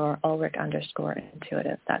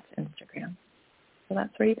Julie_Ulrich_Intuitive. That's Instagram. So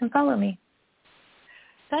that's where you can follow me.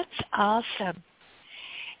 That's awesome.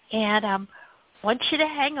 And want you to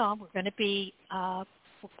hang on. We're going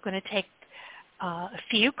to take a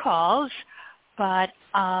few calls, but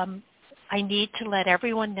I need to let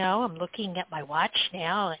everyone know. I'm looking at my watch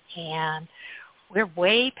now, and we're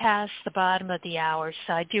way past the bottom of the hour,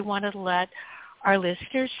 so I do want to let our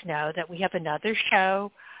listeners know that we have another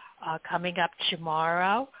show coming up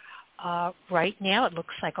tomorrow. Right now, it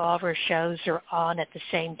looks like all of our shows are on at the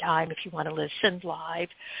same time if you want to listen live,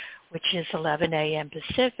 which is 11 a.m.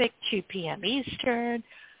 Pacific, 2 p.m. Eastern.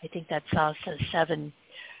 I think that's also 7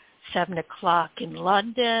 o'clock in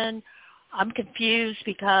London. I'm confused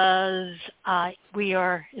because it's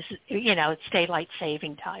daylight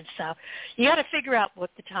saving time. So you got to figure out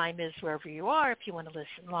what the time is wherever you are if you want to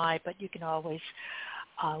listen live, but you can always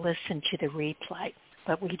listen to the replay.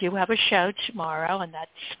 But we do have a show tomorrow, and that's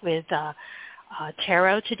with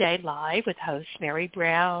Tarot Today Live with host Mary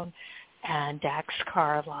Brown and Dax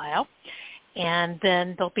Carlisle. And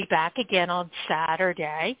then they'll be back again on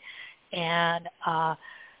Saturday. And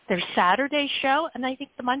their Saturday show, and I think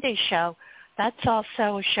the Monday show, that's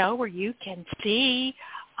also a show where you can see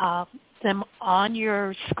them on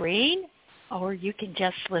your screen, or you can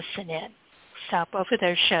just listen in. So both of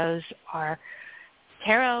those shows are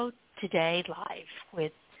Tarot Today Live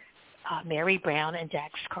with Mary Brown and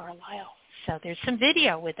Dax Carlisle. So there's some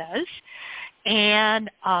video with us. And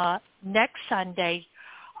next Sunday,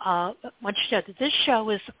 I want you to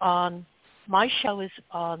know that my show is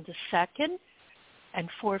on the second and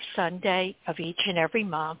fourth Sunday of each and every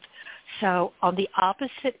month. So on the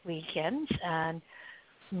opposite weekends, and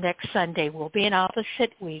next Sunday will be an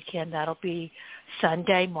opposite weekend. That'll be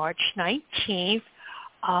Sunday, March 19th.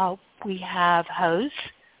 We have host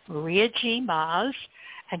Maria G. Maz,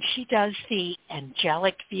 and she does the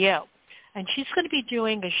Angelic View. And she's going to be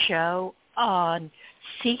doing a show on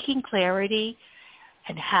seeking clarity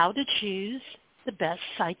and how to choose the best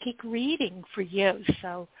psychic reading for you.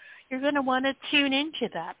 So you're going to want to tune into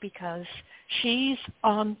that because she's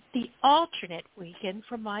on the alternate weekend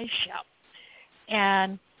from my show.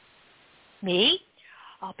 And me,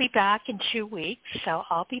 I'll be back in 2 weeks. So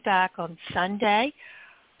I'll be back on Sunday,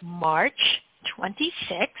 March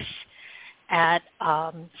 26th at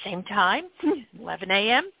same time, 11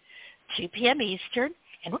 a.m., 2 p.m. Eastern.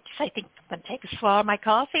 And oops, I think I'm going to take a swallow of my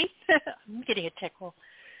coffee. I'm getting a tickle.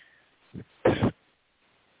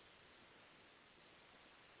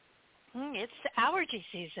 It's the allergy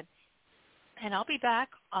season. And I'll be back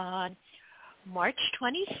on March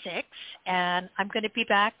 26th, and I'm going to be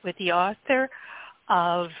back with the author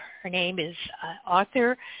of, her name is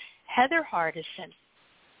author Heather Hardison.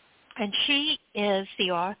 And she is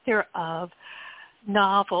the author of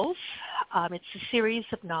novels It's a series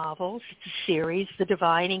of novels. It's a series, the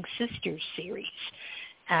Divining Sisters series.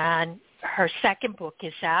 And her second book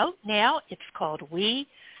is out now. It's called We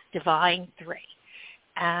Divine 3.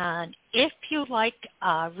 And if you like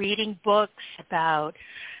reading books about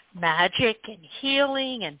magic and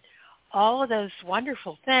healing and all of those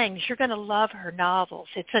wonderful things, you're going to love her novels.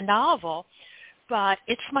 It's a novel, but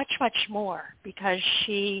it's much, much more because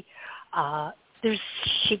she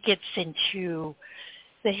gets into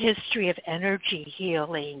the history of energy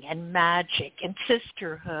healing and magic and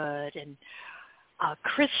sisterhood and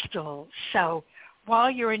crystals. So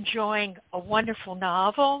while you're enjoying a wonderful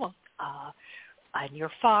novel and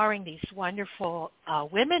you're following these wonderful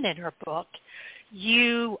women in her book,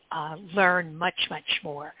 you learn much, much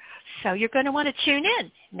more. So you're going to want to tune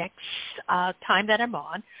in next time that I'm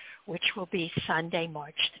on, which will be Sunday,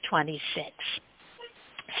 March the 26th.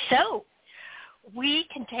 So we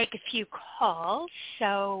can take a few calls.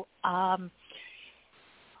 So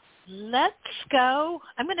let's go.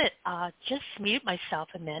 I'm going to just mute myself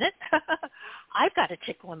a minute. I've got a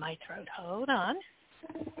tickle in my throat. Hold on.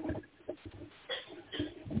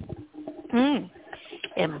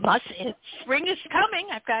 Spring is coming.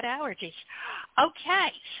 I've got allergies.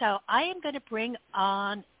 Okay, so I am going to bring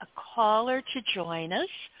on a caller to join us.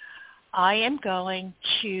 I am going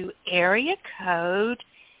to area code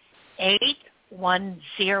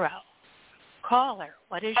 810. Caller,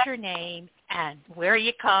 what is your name and where are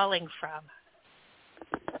you calling from?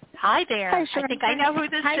 Hi there. Hi, I think I know who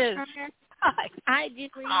this is. Hi. Hi,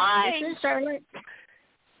 Julie. Hi. This is Charlotte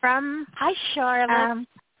from Hi, Charlotte.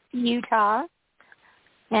 Utah.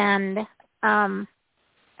 And, of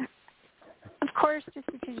course, just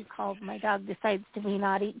because you called, my dog decides to be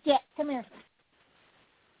naughty. Yeah, come here.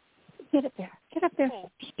 Get up there. Get up there.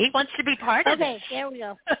 He wants to be part of it. Okay, there we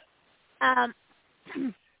go.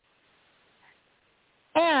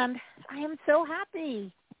 And I am so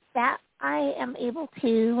happy that I am able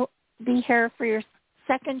to be here for your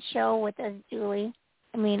second show with us, Julie.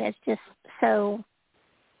 I mean, it's just so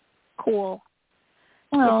cool.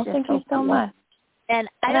 Oh, thank you so much. And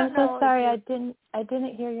I'm so sorry I didn't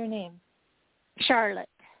hear your name. Charlotte.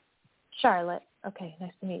 Charlotte. Okay,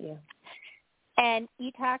 nice to meet you. And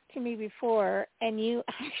you talked to me before, and you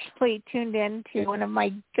actually tuned in to one of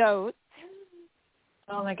my goats.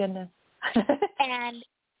 Oh, my goodness. And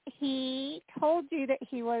he told you that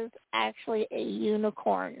he was actually a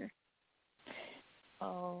unicorn.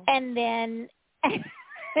 Oh. And then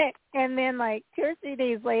like 2 or 3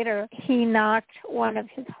 days later, he knocked one of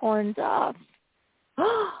his horns off.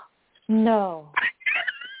 No.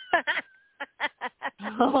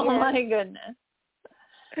 Oh, yeah. my goodness.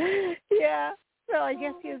 Yeah. So I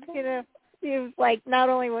guess he was like, not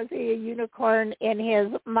only was he a unicorn in his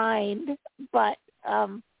mind, but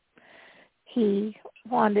he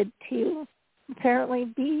wanted to apparently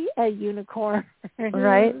be a unicorn.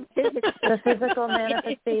 Right? The physical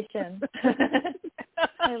manifestation.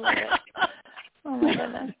 I love it. Oh, my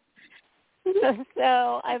goodness.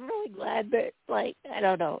 So I'm really glad that, like, I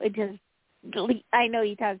don't know, it just, I know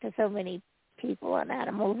you talk to so many people and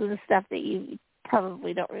animals and stuff that you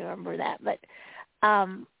probably don't remember that, but I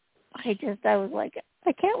was like,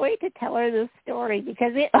 I can't wait to tell her this story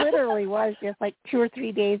because it literally was just like 2 or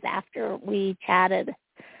 3 days after we chatted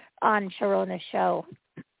on Sharona's show.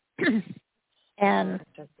 And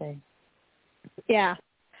interesting. Yeah.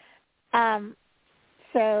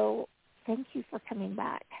 So thank you for coming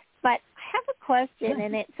back. But I have a question,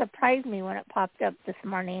 and it surprised me when it popped up this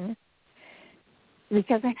morning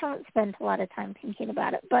because I haven't spent a lot of time thinking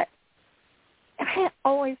about it. But I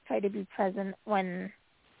always try to be present when,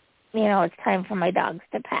 it's time for my dogs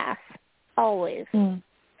to pass. Always.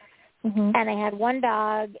 Mm-hmm. And I had one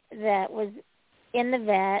dog that was in the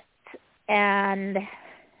vet, and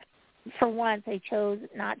for once I chose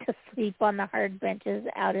not to sleep on the hard benches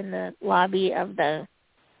out in the lobby of the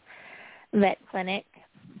vet clinic.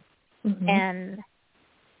 Mm-hmm.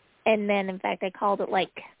 And then, in fact, I called at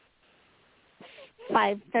like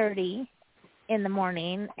 5:30 in the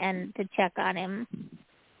morning and to check on him.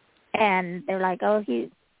 And they're like, oh, he's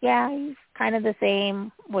kind of the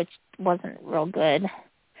same, which wasn't real good.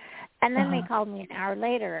 And then they called me an hour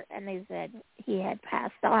later, and they said he had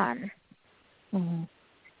passed on. Mm-hmm.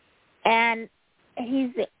 And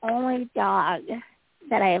he's the only dog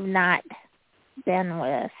that I have not been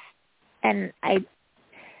with. And I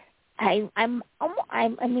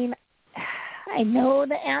mean, I know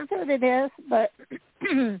the answer to this, but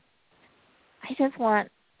I just want,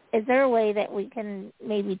 is there a way that we can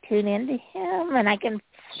maybe tune into him and I can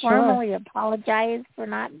formally apologize for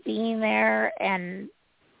not being there and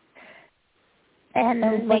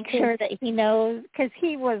make sure that he knows, because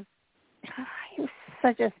he was He was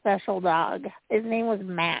such a special dog. His name was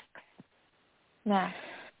Max. Max.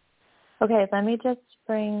 Okay, let me just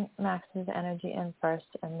bring Max's energy in first,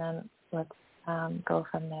 and then let's go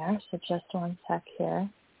from there. So just one sec here.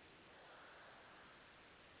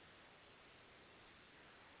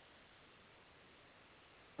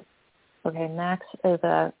 Okay, Max is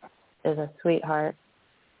a sweetheart.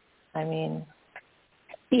 I mean,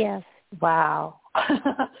 yes. Wow.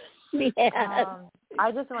 Yes.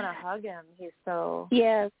 I just want to hug him. He's so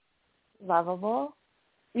lovable.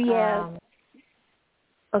 Yes.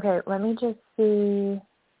 Okay, let me just see.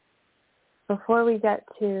 Before we get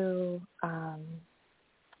to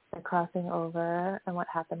the crossing over and what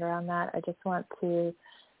happened around that, I just want to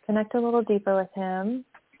connect a little deeper with him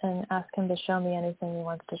and ask him to show me anything he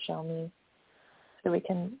wants to show me so we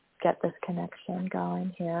can get this connection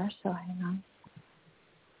going here. So hang on.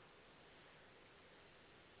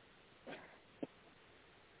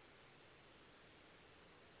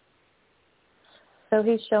 So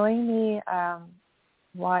he's showing me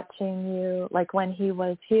watching you, like when he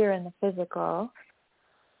was here in the physical,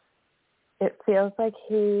 it feels like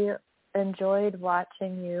he enjoyed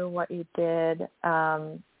watching you, what you did,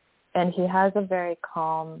 and he has a very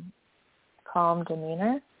calm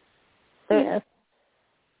demeanor. Yes.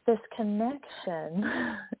 This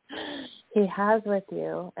connection he has with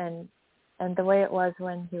you, and the way it was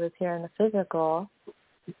when he was here in the physical,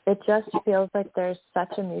 it just feels like there's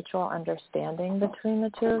such a mutual understanding between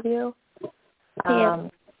the two of you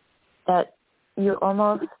that you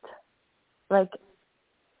almost, like,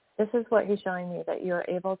 this is what he's showing me, that you're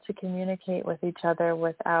able to communicate with each other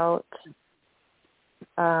without,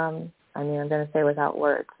 I'm going to say without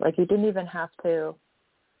words. Like, you didn't even have to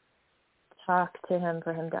talk to him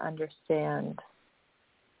for him to understand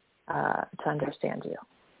you.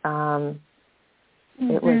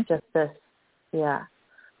 It was just this,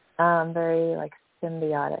 very, like,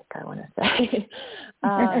 symbiotic, I want to say.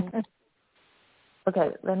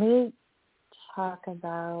 Okay, let me talk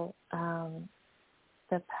about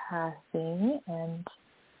the passing and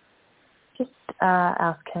just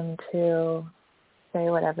ask him to say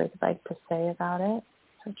whatever he'd like to say about it.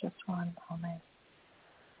 So just one moment.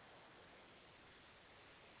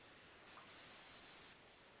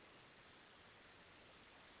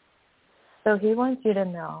 So he wants you to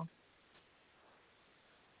know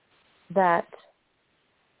that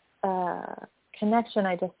connection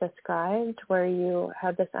I just described, where you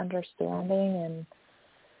had this understanding, and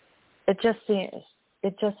it just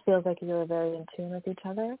feels like you were very in tune with each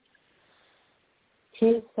other.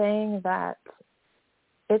 He's saying that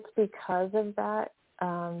it's because of that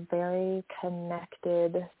very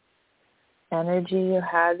connected energy you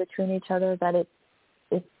had between each other that it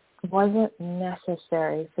wasn't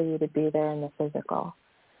necessary for you to be there in the physical.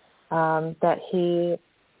 That he,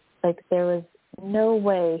 like, there was no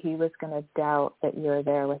way he was going to doubt that you're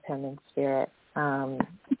there with him in spirit,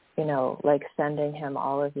 like sending him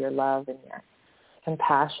all of your love and your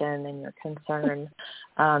compassion and your concern.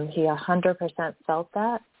 He 100% felt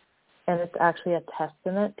that, and it's actually a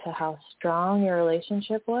testament to how strong your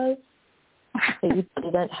relationship was, that you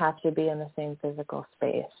didn't have to be in the same physical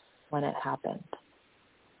space when it happened.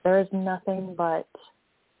 There is nothing but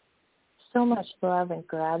so much love and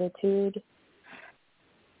gratitude.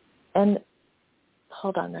 And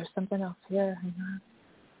hold on, there's something else here. Hang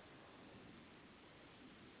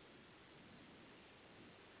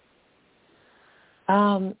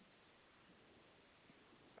on.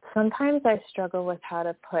 Sometimes I struggle with how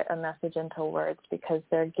to put a message into words because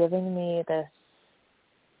they're giving me this,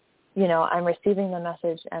 I'm receiving the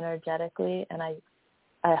message energetically, and I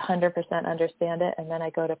 100% understand it, and then I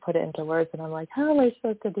go to put it into words, and I'm like, how am I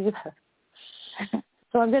supposed to do this?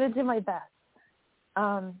 So I'm going to do my best.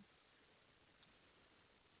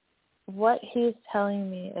 What he's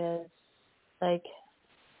telling me is, like,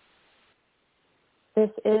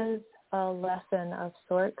 this is a lesson of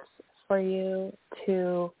sorts for you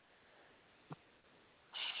to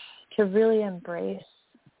really embrace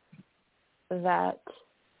that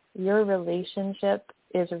your relationship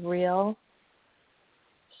is real,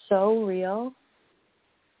 so real,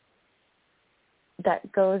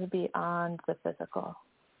 that goes beyond the physical,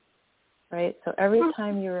 right? So every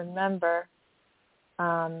time you remember,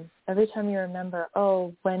 when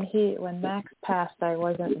Max passed, I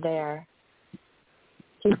wasn't there.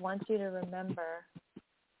 He wants you to remember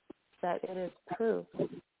that it is proof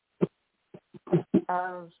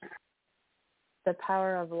of the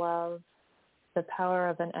power of love, the power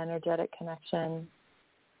of an energetic connection,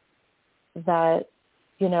 that,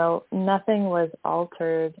 nothing was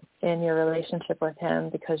altered in your relationship with him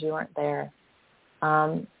because you weren't there.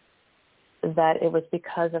 that it was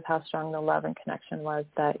because of how strong the love and connection was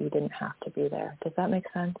that you didn't have to be there. Does that make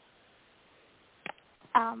sense?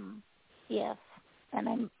 Yes. And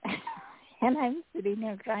I'm sitting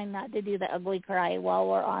there trying not to do the ugly cry while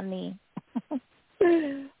we're on the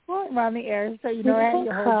we're on the air. So you know how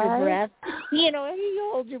you hold your breath. You know how you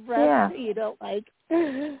hold your breath so you don't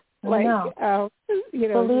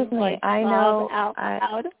Believe me, I know.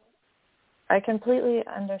 Out. I completely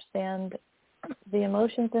understand the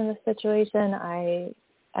emotions in the situation. I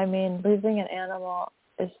mean, losing an animal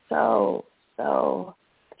is so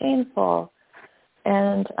painful.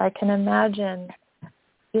 And I can imagine,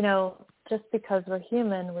 just because we're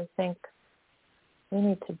human, we think we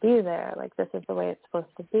need to be there. Like, this is the way it's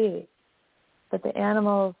supposed to be. But the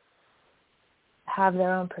animals have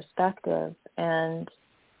their own perspective and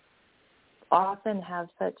often have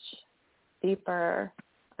such deeper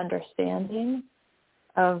understanding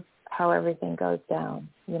of how everything goes down.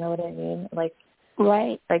 You know what I mean?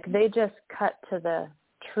 Right. Like they just cut to the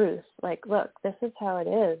truth. Like, look, this is how it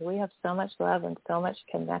is. We have so much love and so much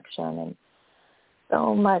connection and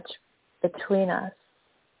so much between us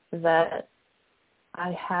that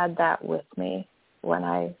I had that with me when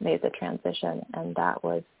I made the transition, and that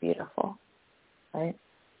was beautiful, right?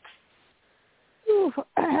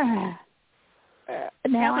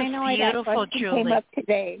 Now I know that question came up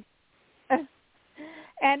today.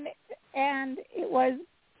 And it was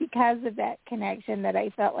because of that connection that I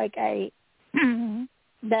felt like that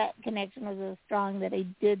connection was so strong that I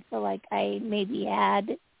did feel like I maybe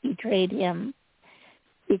had betrayed him,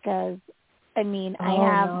 because I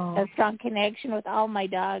have a strong connection with all my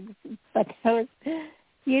dogs, but there's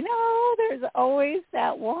always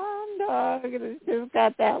that one dog that's just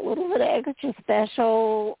got that little bit of extra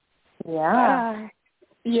special. Yeah.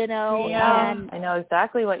 Yeah. And I know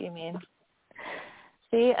exactly what you mean.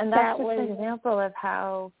 See, and that's just an example of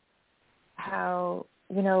how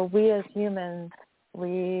we as humans,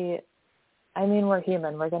 we're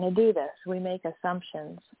human. We're going to do this. We make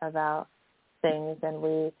assumptions about things,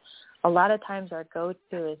 and a lot of times our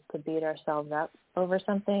go-to is to beat ourselves up over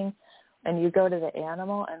something, and you go to the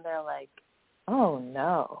animal and they're like, oh,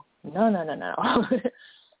 no,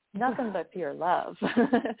 nothing but pure love.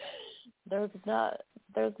 There's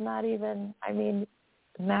not even,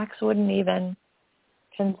 Max wouldn't even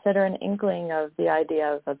consider an inkling of the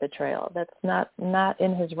idea of a betrayal. That's not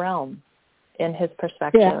in his realm, in his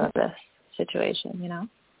perspective of this situation,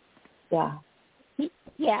 Yeah.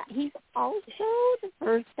 He's also the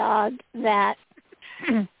first dog that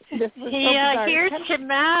this was here's to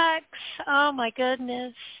Max. Oh my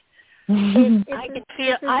goodness. I can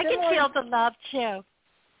feel the love too.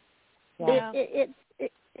 Yeah. It's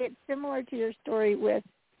similar to your story with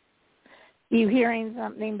you hearing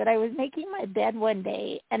something, but I was making my bed one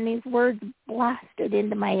day and these words blasted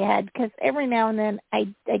into my head, because every now and then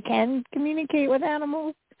I can communicate with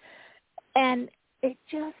animals, and it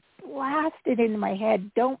just blasted into my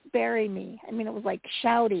head, don't bury me. It was like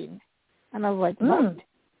shouting, and I was like, what?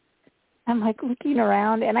 I'm like looking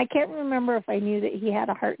around, and I can't remember if I knew that he had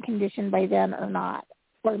a heart condition by then or not,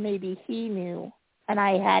 or maybe he knew and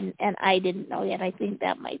I hadn't, and I didn't know yet. I think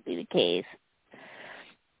that might be the case.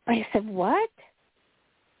 I said, what?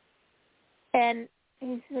 And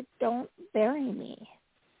he said, don't bury me.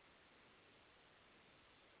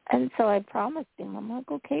 And so I promised him, I'm like,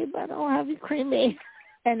 okay, but I'll have you cremate.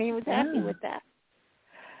 And he was happy with that.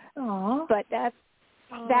 Aww. But that's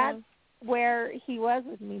where he was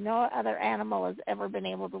with me. No other animal has ever been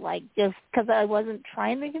able to, just because I wasn't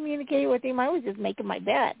trying to communicate with him, I was just making my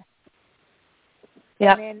bed.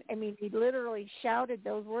 Yeah. And then, he literally shouted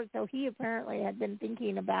those words. So he apparently had been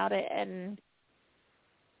thinking about it and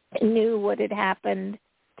knew what had happened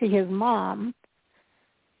to his mom,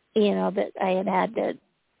 that I had to,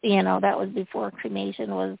 that was before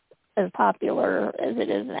cremation was as popular as it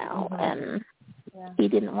is now. Mm-hmm. And he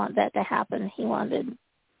didn't want that to happen. He wanted,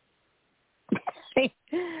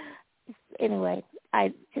 anyway,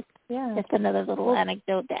 just another little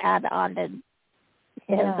anecdote to add on to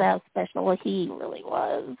how special he really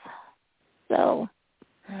was. So,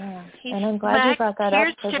 and I'm glad you brought that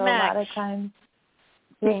up, because a lot of times,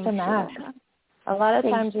 a lot of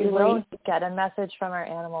times we will get a message from our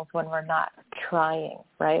animals when we're not trying,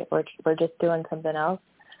 right? We're just doing something else.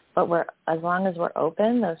 But as long as we're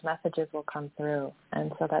open, those messages will come through.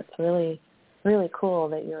 And so that's really, really cool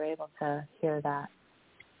that you're able to hear that.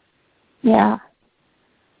 Yeah.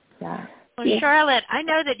 Yeah. Well, Charlotte, I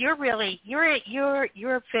know that you're very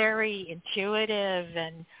intuitive,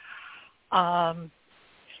 and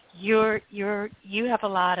you have a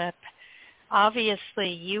lot of,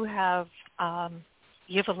 obviously you have a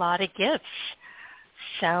lot of gifts.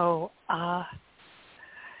 So,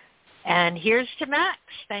 and here's to Max.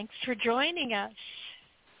 Thanks for joining us.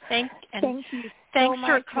 Thank you so thanks much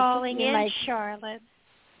for calling in, Charlotte.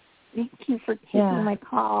 Thank you for taking my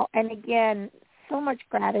call. And again, so much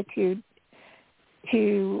gratitude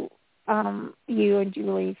to you and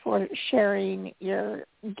Julie for sharing your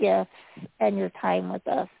gifts and your time with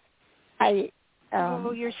us.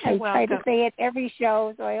 You're so I welcome. try to say it every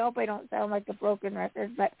show, so I hope I don't sound like a broken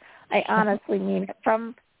record, but I honestly mean it.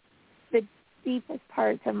 From the deepest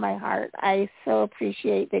parts of my heart, I so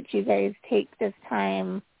appreciate that you guys take this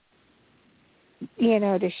time,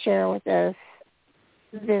 to share with us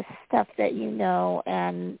this stuff that you know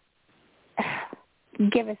and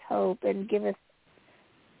give us hope and give us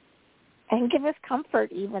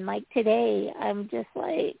comfort. Even like today, I'm just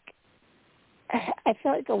like, I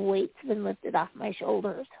feel like a weight's been lifted off my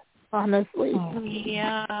shoulders, honestly.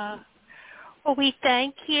 Yeah. Well, we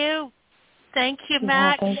thank you. Thank you,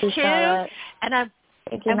 Max, thank you, too. Charlotte. And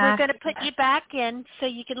Thank you, we're Max. going to put you back in so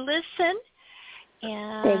you can listen.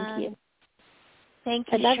 And thank you. Thank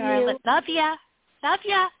you, I love Charlotte. you. Love ya. Love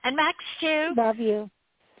ya. And Max, too. Love you.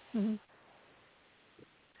 Mm-hmm.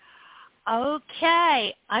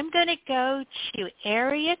 Okay. I'm going to go to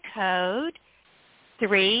area code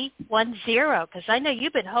 310 because I know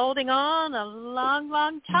you've been holding on a long,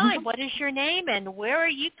 long time. What is your name and where are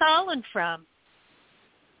you calling from?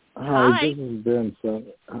 Hi, this is Vince.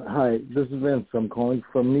 This is Vince. I'm calling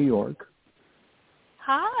from New York.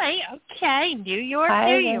 Hi. Okay. New York,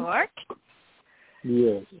 Hi, New Vince. York.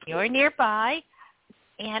 Yes. You're nearby.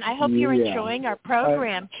 And I hope you're enjoying our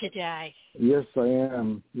program today. Yes, I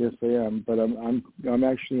am. But I'm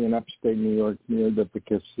actually in upstate New York, near the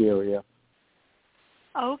Poughkeepsie area.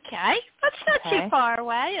 Okay, that's not too far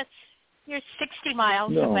away. You're 60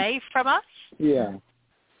 miles away from us. Yeah.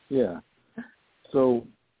 So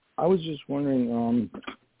I was just wondering.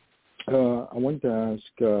 I wanted to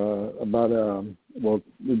ask about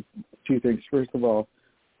two things. First of all,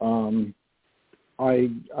 I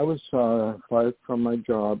was fired from my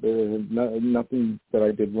job. Nothing that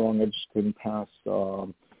I did wrong. I just couldn't pass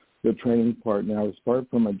the training part. And I was fired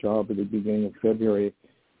from my job at the beginning of February.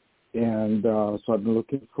 And so I've been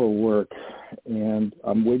looking for work. And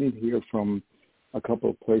I'm waiting to hear from a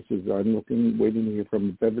couple of places. Waiting to hear from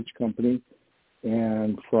a beverage company.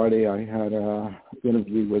 And Friday I had an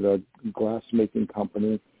interview with a glass-making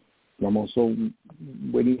company. I'm also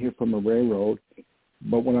waiting to hear from a railroad.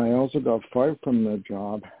 But when I also got fired from the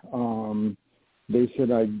job, they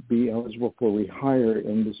said I'd be eligible for rehire.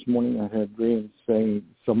 And this morning I had dreams saying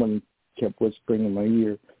someone kept whispering in my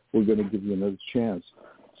ear, we're going to give you another chance.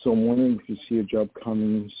 So I'm wondering if you see a job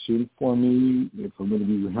coming soon for me, if I'm going to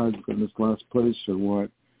be rehired from this last place or what,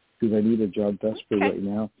 because I need a job desperately right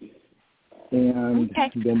now. And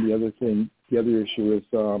then the other issue is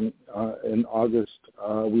in August,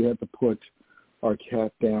 we had to put our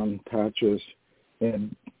cat down, Patches,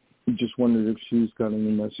 and just wondered if she's got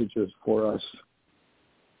any messages for us.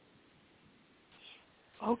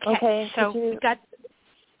 Okay. So we got.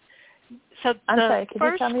 So I'm sorry. Could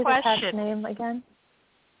you tell me question, the cat's name again?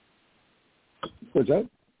 What's that?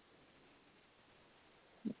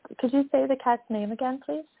 Could you say the cat's name again,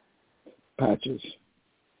 please? Patches.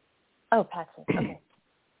 Oh, Patsy. Okay.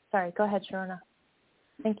 Sorry. Go ahead, Sharona.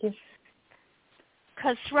 Thank you.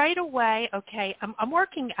 Because right away, I'm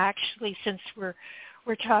working actually since we're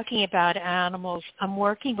talking about animals. I'm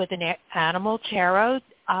working with an animal tarot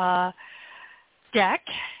deck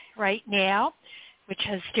right now, which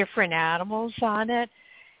has different animals on it,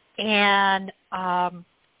 and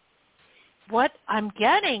what I'm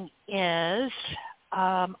getting is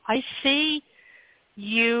I see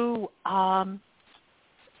you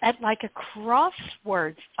at like a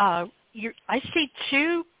crossroads. I see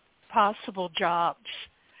two possible jobs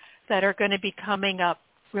that are going to be coming up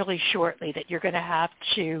really shortly that you're going to have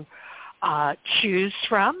to choose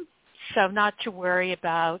from. So not to worry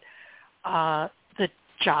about the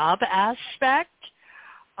job aspect.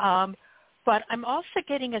 But I'm also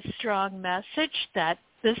getting a strong message that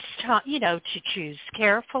this time, to choose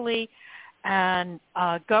carefully and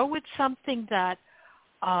go with something that,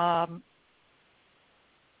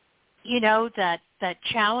 that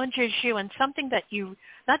challenges you and something that you,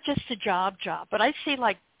 not just a job, but I see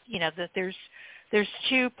that there's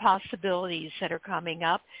two possibilities that are coming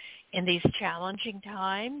up in these challenging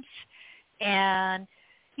times. And,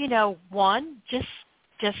 one, just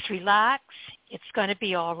relax. It's going to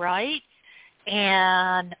be all right.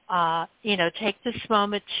 And, take this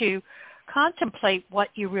moment to contemplate what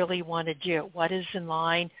you really want to do, what is in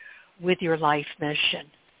line with your life mission.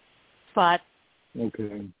 But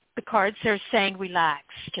the cards are saying relax,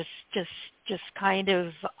 just kind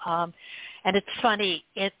of, and it's funny.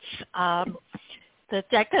 It's the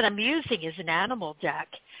deck that I'm using is an animal deck,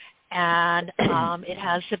 and it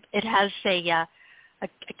has a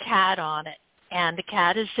cat on it, and the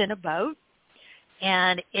cat is in a boat,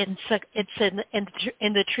 and it's in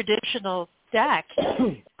the traditional deck.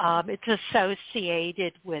 It's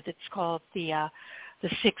associated with, it's called the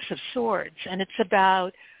Six of Swords, and it's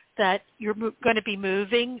about that you're going to be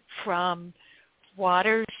moving from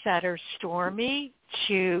waters that are stormy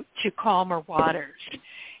to calmer waters.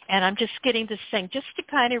 And I'm just getting this thing just to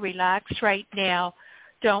kind of relax right now.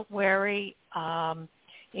 Don't worry.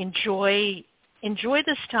 Enjoy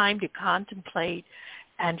this time to contemplate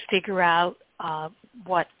and figure out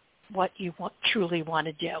what you truly want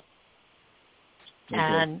to do. Okay.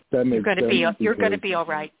 And you're going to be all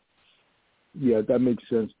right. Yeah, that makes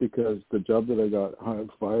sense, because the job that I got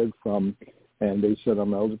fired from, and they said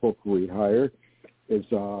I'm eligible for rehire, is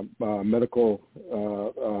a medical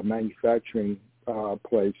manufacturing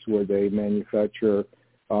place where they manufacture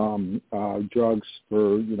drugs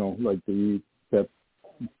for, like that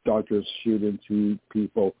doctors shoot into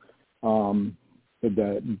people,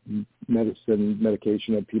 that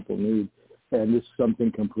medication that people need. And this is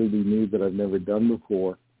something completely new that I've never done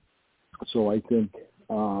before. So I think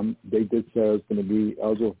they did say I was going to be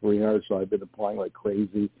eligible for rehire, so I've been applying like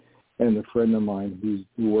crazy. And a friend of mine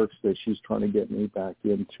who works there, she's trying to get me back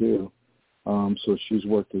in too. So she's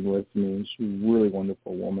working with me, and she's a really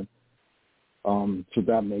wonderful woman. So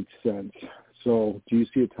that makes sense. So do you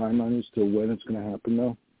see a timeline as to when it's going to happen,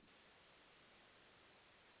 though?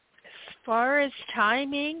 As far as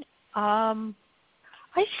timing, I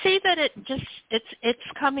see that it's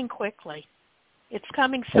coming quickly. It's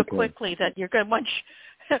coming so quickly that you're going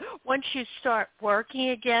once you start working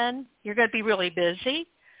again, you're going to be really busy.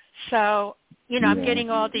 So, I'm getting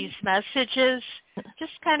all these messages.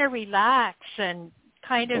 Just kind of relax and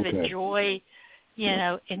kind of enjoy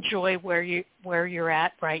where you're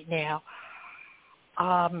at right now.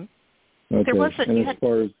 There wasn't. And as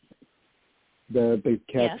far as the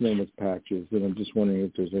cat's name was Patches, and I'm just wondering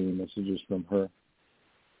if there's any messages from her.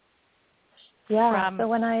 Yeah. So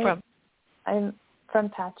when I'm from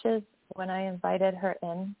Patches, when I invited her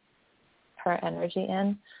in, her energy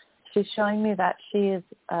in, she's showing me that she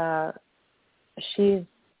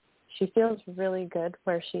feels really good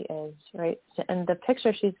where she is, right? And the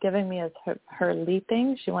picture she's giving me is her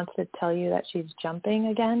leaping. She wants to tell you that she's jumping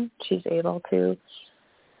again. She's able to,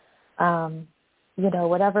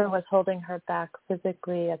 whatever was holding her back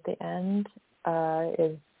physically at the end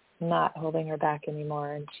is not holding her back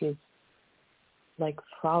anymore, and she's like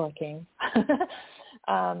frolicking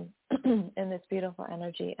in this beautiful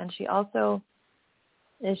energy. And she also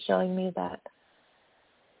is showing me that,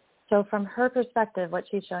 so from her perspective, what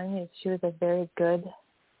she's showing me is she was a very good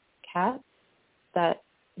cat, that,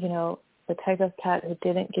 the type of cat who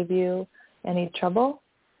didn't give you any trouble.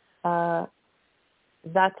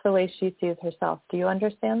 That's the way she sees herself. Do you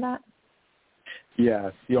understand that?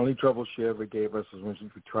 Yeah, the only trouble she ever gave us was when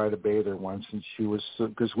we tried to bathe her once, and she was,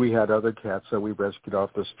 because we had other cats that we rescued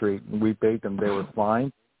off the street, and we bathed them. They were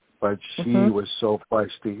fine, but she was so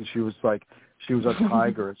feisty. She was a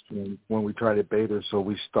tiger when we tried to bathe her, so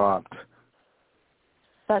we stopped.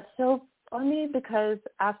 That's so funny, because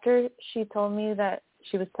after she told me that,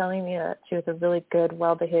 she was telling me that she was a really good,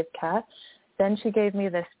 well-behaved cat, then she gave me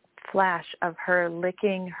this flash of her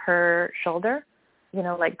licking her shoulder,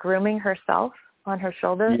 like grooming herself on her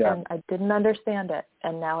shoulder, and I didn't understand it,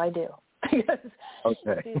 and now I do. She's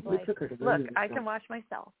like, look, I can wash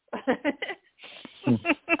myself.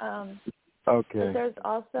 Okay. There's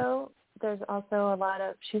also a lot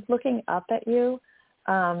of, she's looking up at you,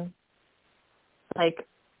 like,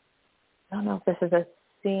 I don't know if this is a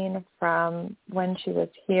scene from when she was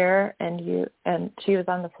here and she was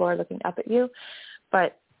on the floor looking up at you,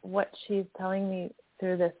 but what she's telling me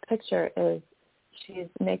through this picture is she's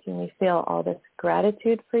making me feel all this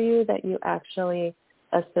gratitude for you, that you actually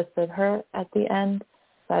assisted her at the end,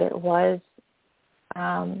 that it was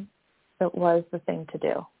the thing to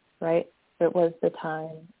do, right? It was the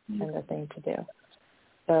time and the thing to do.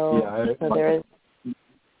 So there is.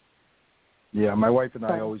 Yeah, my wife and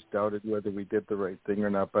I always doubted whether we did the right thing or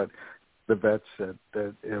not, but the vet said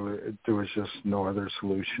that there was just no other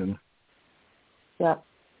solution. Yeah,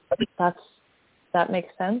 that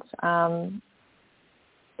makes sense.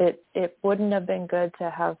 It wouldn't have been good to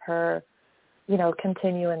have her,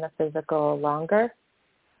 continue in the physical longer.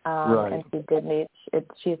 Right. And she did need.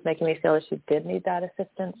 She's making me feel that she did need that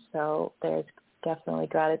assistance. So there's definitely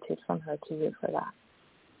gratitude from her to you for that.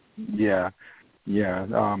 Yeah.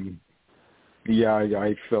 Yeah,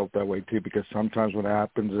 I felt that way too, because sometimes what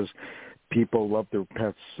happens is people love their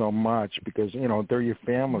pets so much because, they're your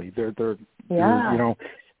family. They're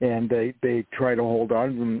and they try to hold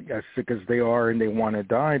on to them as sick as they are, and they want to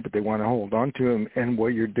die, but they want to hold on to them. And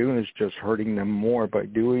what you're doing is just hurting them more by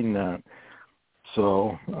doing that.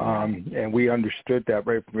 So, and we understood that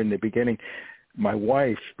right from the beginning. My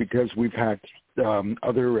wife, because we've had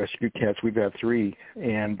other rescue cats, we've had 3,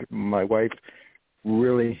 and my wife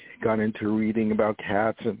really got into reading about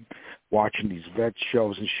cats and watching these vet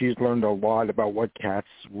shows, and she's learned a lot about what cats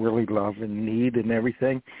really love and need and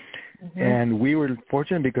everything. Mm-hmm. And we were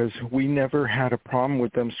fortunate because we never had a problem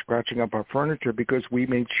with them scratching up our furniture, because we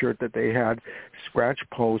made sure that they had scratch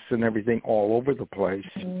posts and everything all over the place,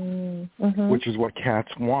 which is what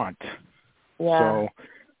cats want. Yeah. So,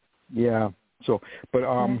 yeah. So, but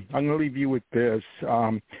I'm going to leave you with this.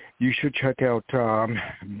 You should check out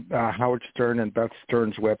Howard Stern and Beth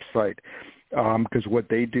Stern's website, because what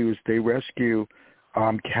they do is they rescue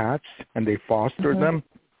cats and they foster them,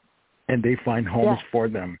 and they find homes for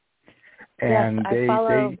them. And yes, I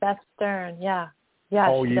follow Beth Stern. Yeah.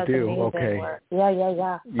 Oh, you do? Okay. Work. Yeah. Yeah,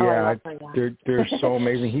 I love her, they're so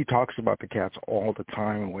amazing. He talks about the cats all the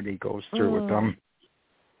time and what he goes through with them.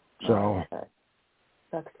 So,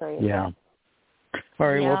 that's great. Yeah. All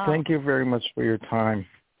right. Well, thank you very much for your time.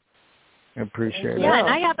 I appreciate it. Yeah, and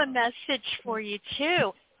I have a message for you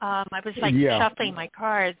too. I was shuffling my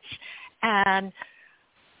cards, and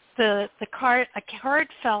a card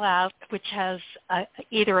fell out which has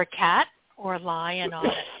either a cat or a lion on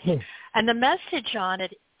it, and the message on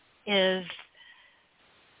it is: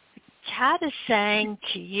 the cat is saying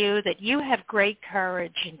to you that you have great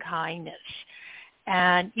courage and kindness.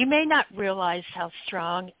 And you may not realize how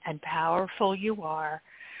strong and powerful you are,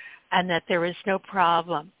 and that there is no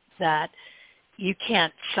problem that you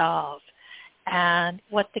can't solve. And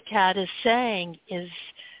what the cat is saying is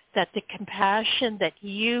that the compassion that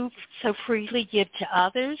you so freely give to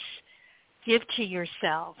others, give to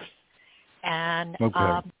yourself. And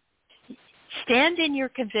stand in your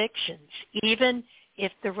convictions, even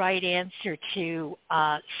if the right answer to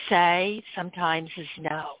say sometimes is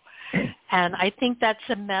no. And I think that's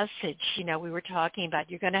a message, we were talking about.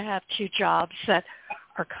 You're going to have 2 jobs that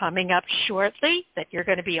are coming up shortly that you're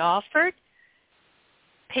going to be offered.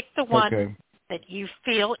 Pick the one that you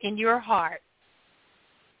feel in your heart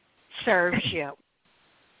serves you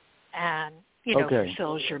and,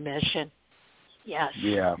 fulfills your mission. Yes.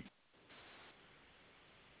 Yeah.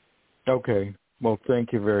 Okay. Well,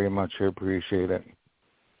 thank you very much. I appreciate it.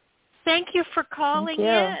 Thank you for calling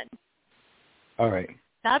in. All right.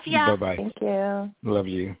 Love you. Bye-bye. Thank you. Love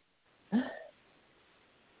you.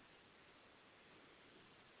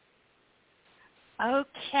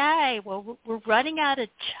 Okay. Well, we're running out of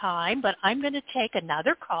time, but I'm going to take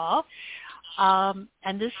another call.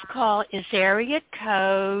 And this call is area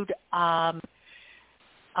code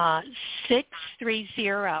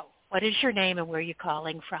 630. What is your name and where are you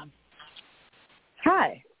calling from?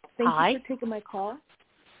 Hi. Thank you for taking my call.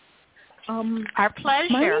 Our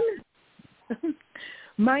pleasure.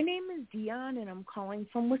 My name is Dion, and I'm calling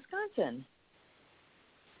from Wisconsin.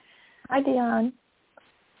 Hi, Dion.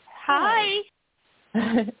 Hi.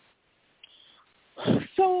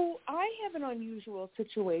 So I have an unusual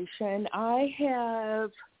situation. I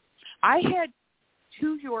had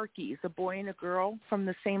 2 Yorkies, a boy and a girl, from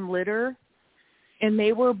the same litter, and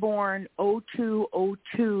they were born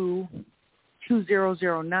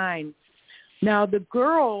 02/02/2009. Now the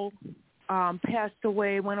girl passed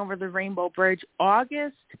away, went over the Rainbow Bridge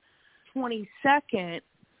August 22nd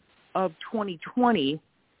of 2020.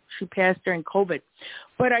 She passed during COVID.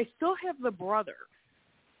 But I still have the brother.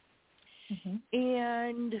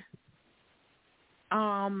 And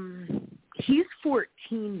he's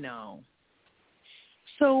 14 now.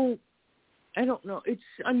 So I don't know. It's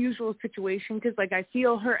an unusual situation because, I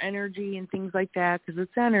feel her energy and things like that because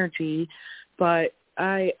it's energy. But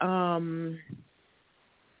I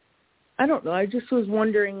don't know. I just was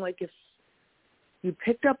wondering, if you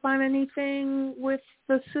picked up on anything with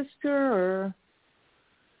the sister, or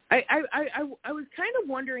I was kind of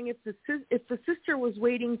wondering if the sister was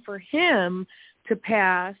waiting for him to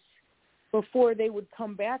pass before they would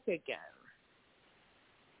come back again.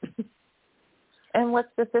 And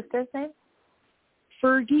what's the sister's name?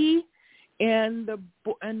 Fergie, and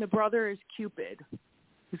the brother is Cupid.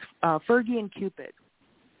 Fergie and Cupid.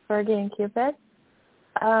 Fergie and Cupid.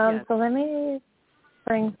 Yes. So let me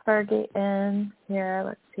bring Fergie in here.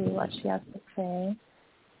 Let's see what she has to say.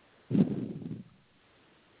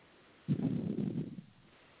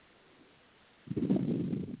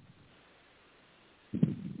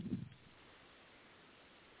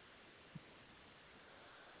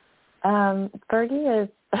 Fergie is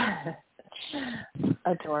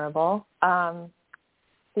adorable.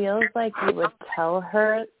 Feels like you would tell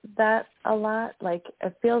her that a lot. Like,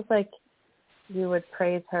 it feels like you would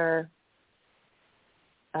praise her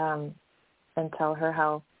and tell her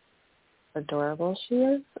how adorable she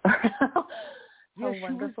is. How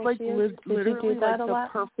wonderful was like she is. literally you do that like a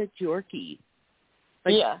lot? the perfect Yorkie.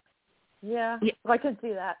 Like, yeah. Well, I can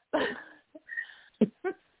see that.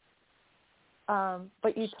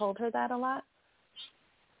 But you told her that a lot?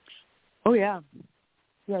 Oh, yeah.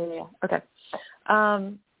 Yeah. Okay.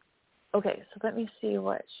 Okay, so let me see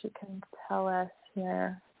what she can tell us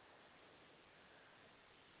here.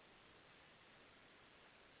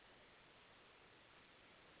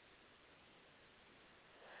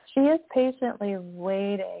 She is patiently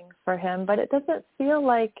waiting for him, but it doesn't feel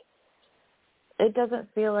like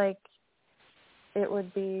it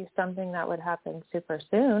would be something that would happen super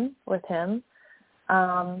soon with him.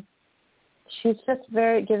 She's just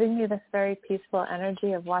giving you this very peaceful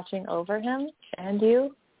energy of watching over him and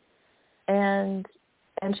you. And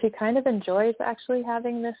she kind of enjoys actually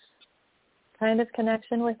having this kind of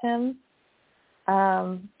connection with him,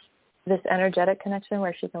 this energetic connection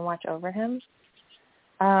where she can watch over him.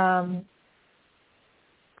 But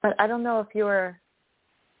I don't know if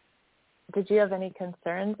did you have any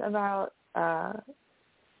concerns about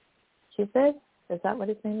Cupid? Is that what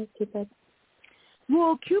his name is, Cupid?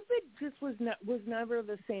 Well, Cupid just was never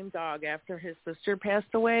the same dog after his sister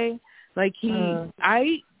passed away. Like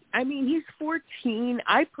I mean, he's 14.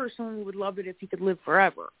 I personally would love it if he could live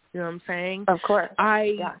forever. You know what I'm saying? Of course.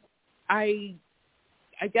 I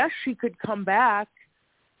guess she could come back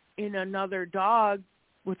in another dog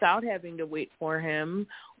without having to wait for him,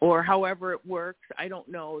 or however it works. I don't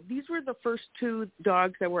know. These were the first two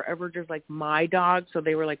dogs that were ever just like my dogs, so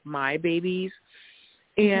they were like my babies.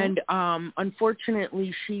 And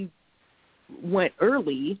unfortunately, she went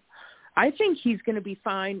early. I think he's going to be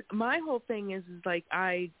fine. My whole thing is like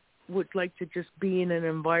I would like to just be in an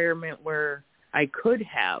environment where I could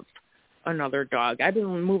have another dog. I've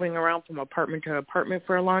been moving around from apartment to apartment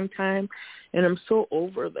for a long time, and I'm so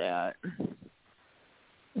over that.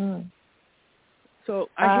 So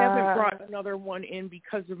I haven't brought another one in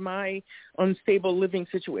because of my unstable living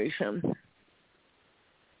situation.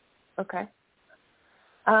 Okay.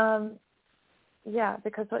 Yeah,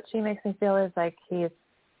 because what she makes me feel is like he is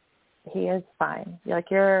fine. Like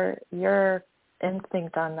your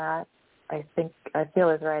instinct on that, I feel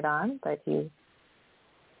is right on. That he's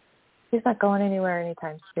not going anywhere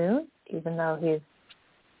anytime soon, even though he's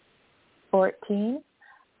 14.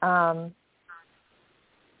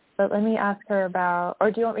 But let me ask her about,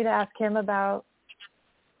 or do you want me to ask him about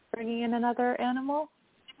bringing in another animal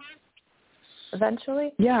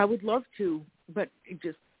eventually? Yeah, I would love to, but it's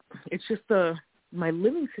just my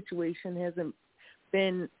living situation hasn't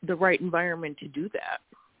been the right environment to do that.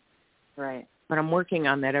 Right. But I'm working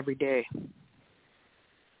on that every day.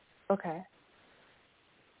 Okay.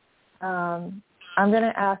 I'm going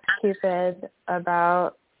to ask Cupid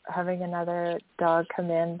about having another dog come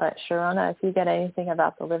in, but Sharona, if you get anything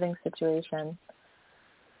about the living situation.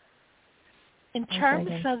 In terms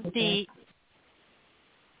of the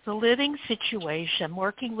living situation,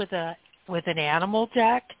 working with an animal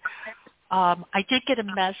deck, I did get a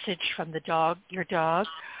message from your dog,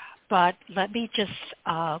 but let me just,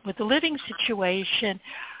 with the living situation,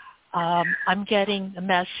 I'm getting a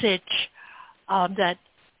message that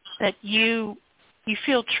you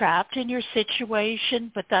feel trapped in your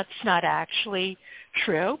situation, but that's not actually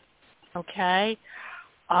true, okay?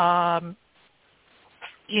 You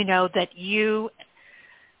know, that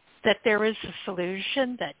there is a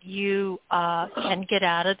solution, that you can get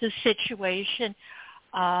out of the situation,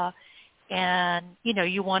 and you know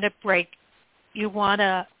you want to break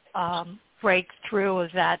through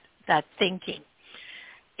of that thinking.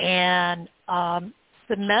 And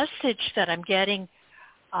the message that I'm getting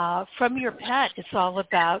from your pet is all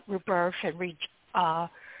about rebirth and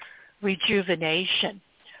rejuvenation.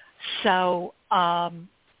 So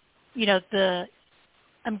you know,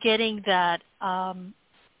 I'm getting that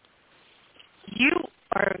you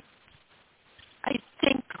are, I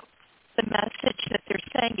think the message that they're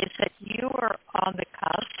saying is that you are on the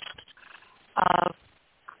cusp of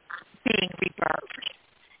being rebirthed.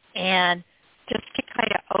 And just to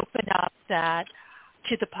kind of open up that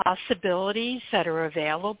to the possibilities that are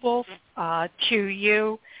available to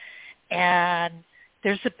you. And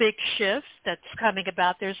there's a big shift that's coming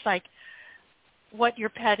about. There's like, what your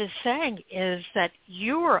pet is saying is that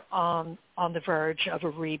you are on the verge of a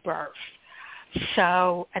rebirth.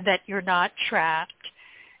 So, and that you're not trapped,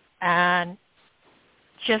 and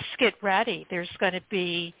just get ready. There's going to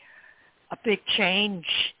be a big change,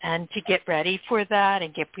 and to get ready for that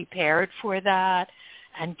and get prepared for that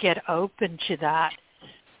and get open to that.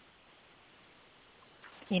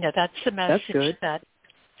 That's the message that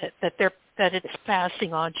it's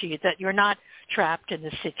passing on to you, that you're not trapped in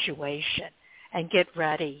the situation, and get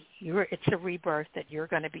ready. It's a rebirth that you're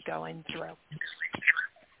going to be going through.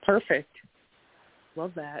 Perfect.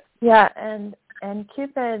 Love that. Yeah, and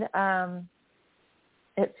Cupid,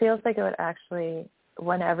 it feels like it would actually,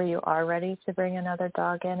 whenever you are ready to bring another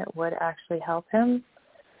dog in, it would actually help him.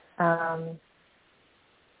 Because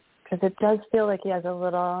it does feel like he has a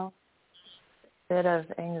little bit of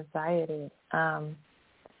anxiety.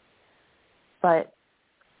 But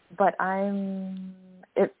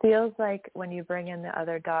it feels like when you bring in the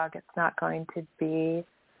other dog, it's not going to be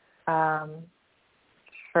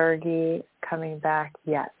Fergie coming back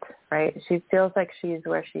yet, right? She feels like she's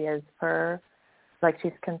where she is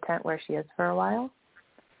she's content where she is for a while.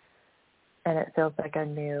 And it feels like a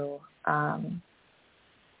new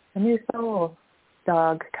soul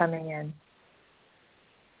dog coming in.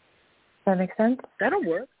 Does that make sense? That'll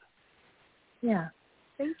work. Yeah.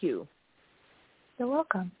 Thank you. You're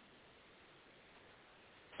welcome.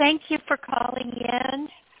 Thank you for calling in.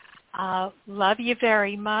 Love you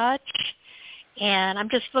very much. And I'm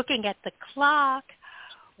just looking at the clock.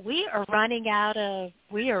 We are running out of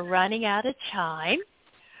time.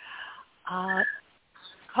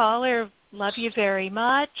 Caller, love you very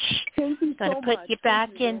much. Thank you so much. Going to put you back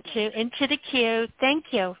into the queue. Thank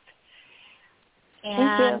you.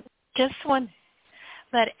 And Thank you. just want to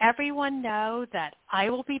let everyone know that I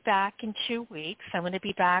will be back in 2 weeks. I'm going to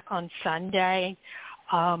be back on Sunday,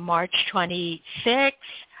 March 26th.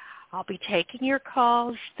 I'll be taking your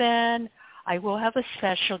calls then. I will have a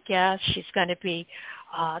special guest. She's going to be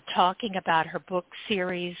talking about her book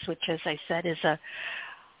series, which, as I said, is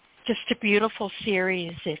just a beautiful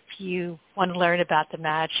series if you want to learn about the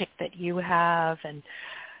magic that you have. And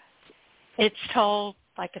it's told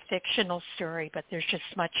like a fictional story, but there's just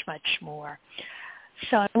much, much more.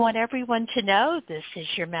 So I want everyone to know this is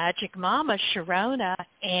your magic mama, Sharona,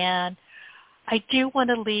 and I do want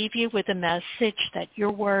to leave you with a message that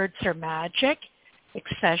your words are magic,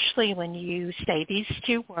 especially when you say these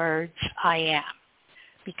 2 words, I am.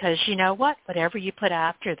 Because you know what? Whatever you put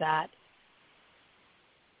after that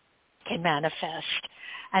can manifest.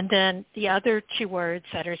 And then the other 2 words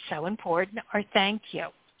that are so important are thank you.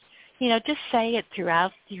 Just say it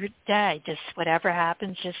throughout your day. Just whatever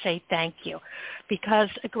happens, just say thank you. Because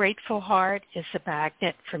a grateful heart is a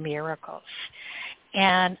magnet for miracles.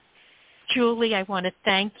 And Julie, I want to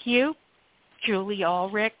thank you. Julie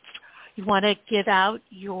Ulrich, you want to give out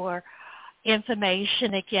your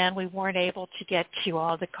information again. We weren't able to get to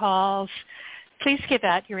all the calls. Please give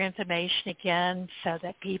out your information again so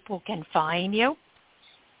that people can find you.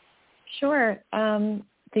 Sure.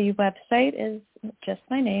 The website is just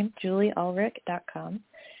my name, julieulrich.com.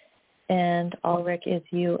 And Ulrich is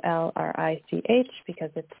Ulrich because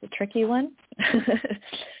it's the tricky one.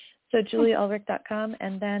 So julieulrich.com.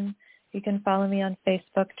 And then you can follow me on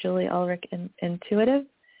Facebook, Julie Ulrich Intuitive,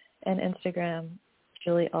 and Instagram,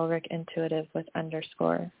 Julie Ulrich Intuitive with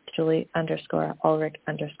 _ Julie _Ulrich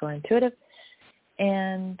 _Intuitive.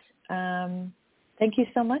 And thank you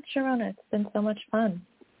so much, Sharona. It's been so much fun.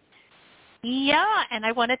 Yeah, and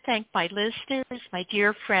I want to thank my listeners, my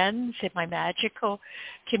dear friends in my magical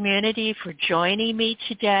community for joining me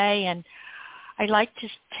today. And I'd like to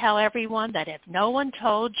tell everyone that if no one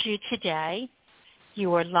told you today,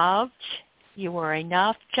 you are loved, you are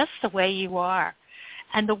enough just the way you are.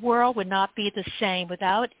 And the world would not be the same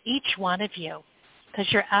without each one of you,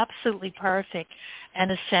 because you're absolutely perfect and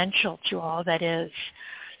essential to all that is.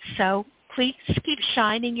 So please keep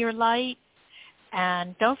shining your light.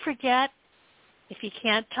 And don't forget, if you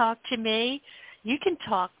can't talk to me, you can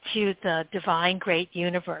talk to the divine great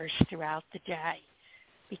universe throughout the day,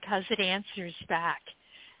 because it answers back.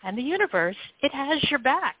 And the universe, it has your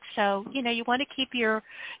back. So, you want to keep your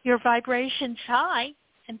vibrations high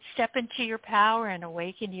and step into your power and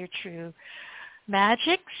awaken your true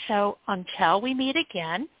magic. So until we meet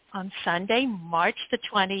again on Sunday, March the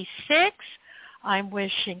 26th, I'm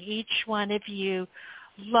wishing each one of you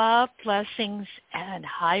love, blessings, and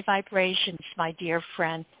high vibrations, my dear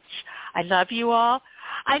friends. I love you all.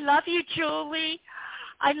 I love you, Julie.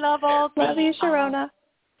 I love all the love you, Sharona.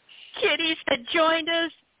 Kitties that joined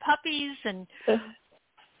us, puppies and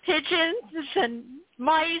pigeons and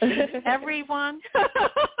mice and everyone.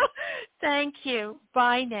 Thank you.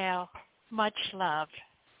 Bye now. Much love.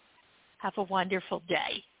 Have a wonderful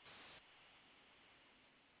day.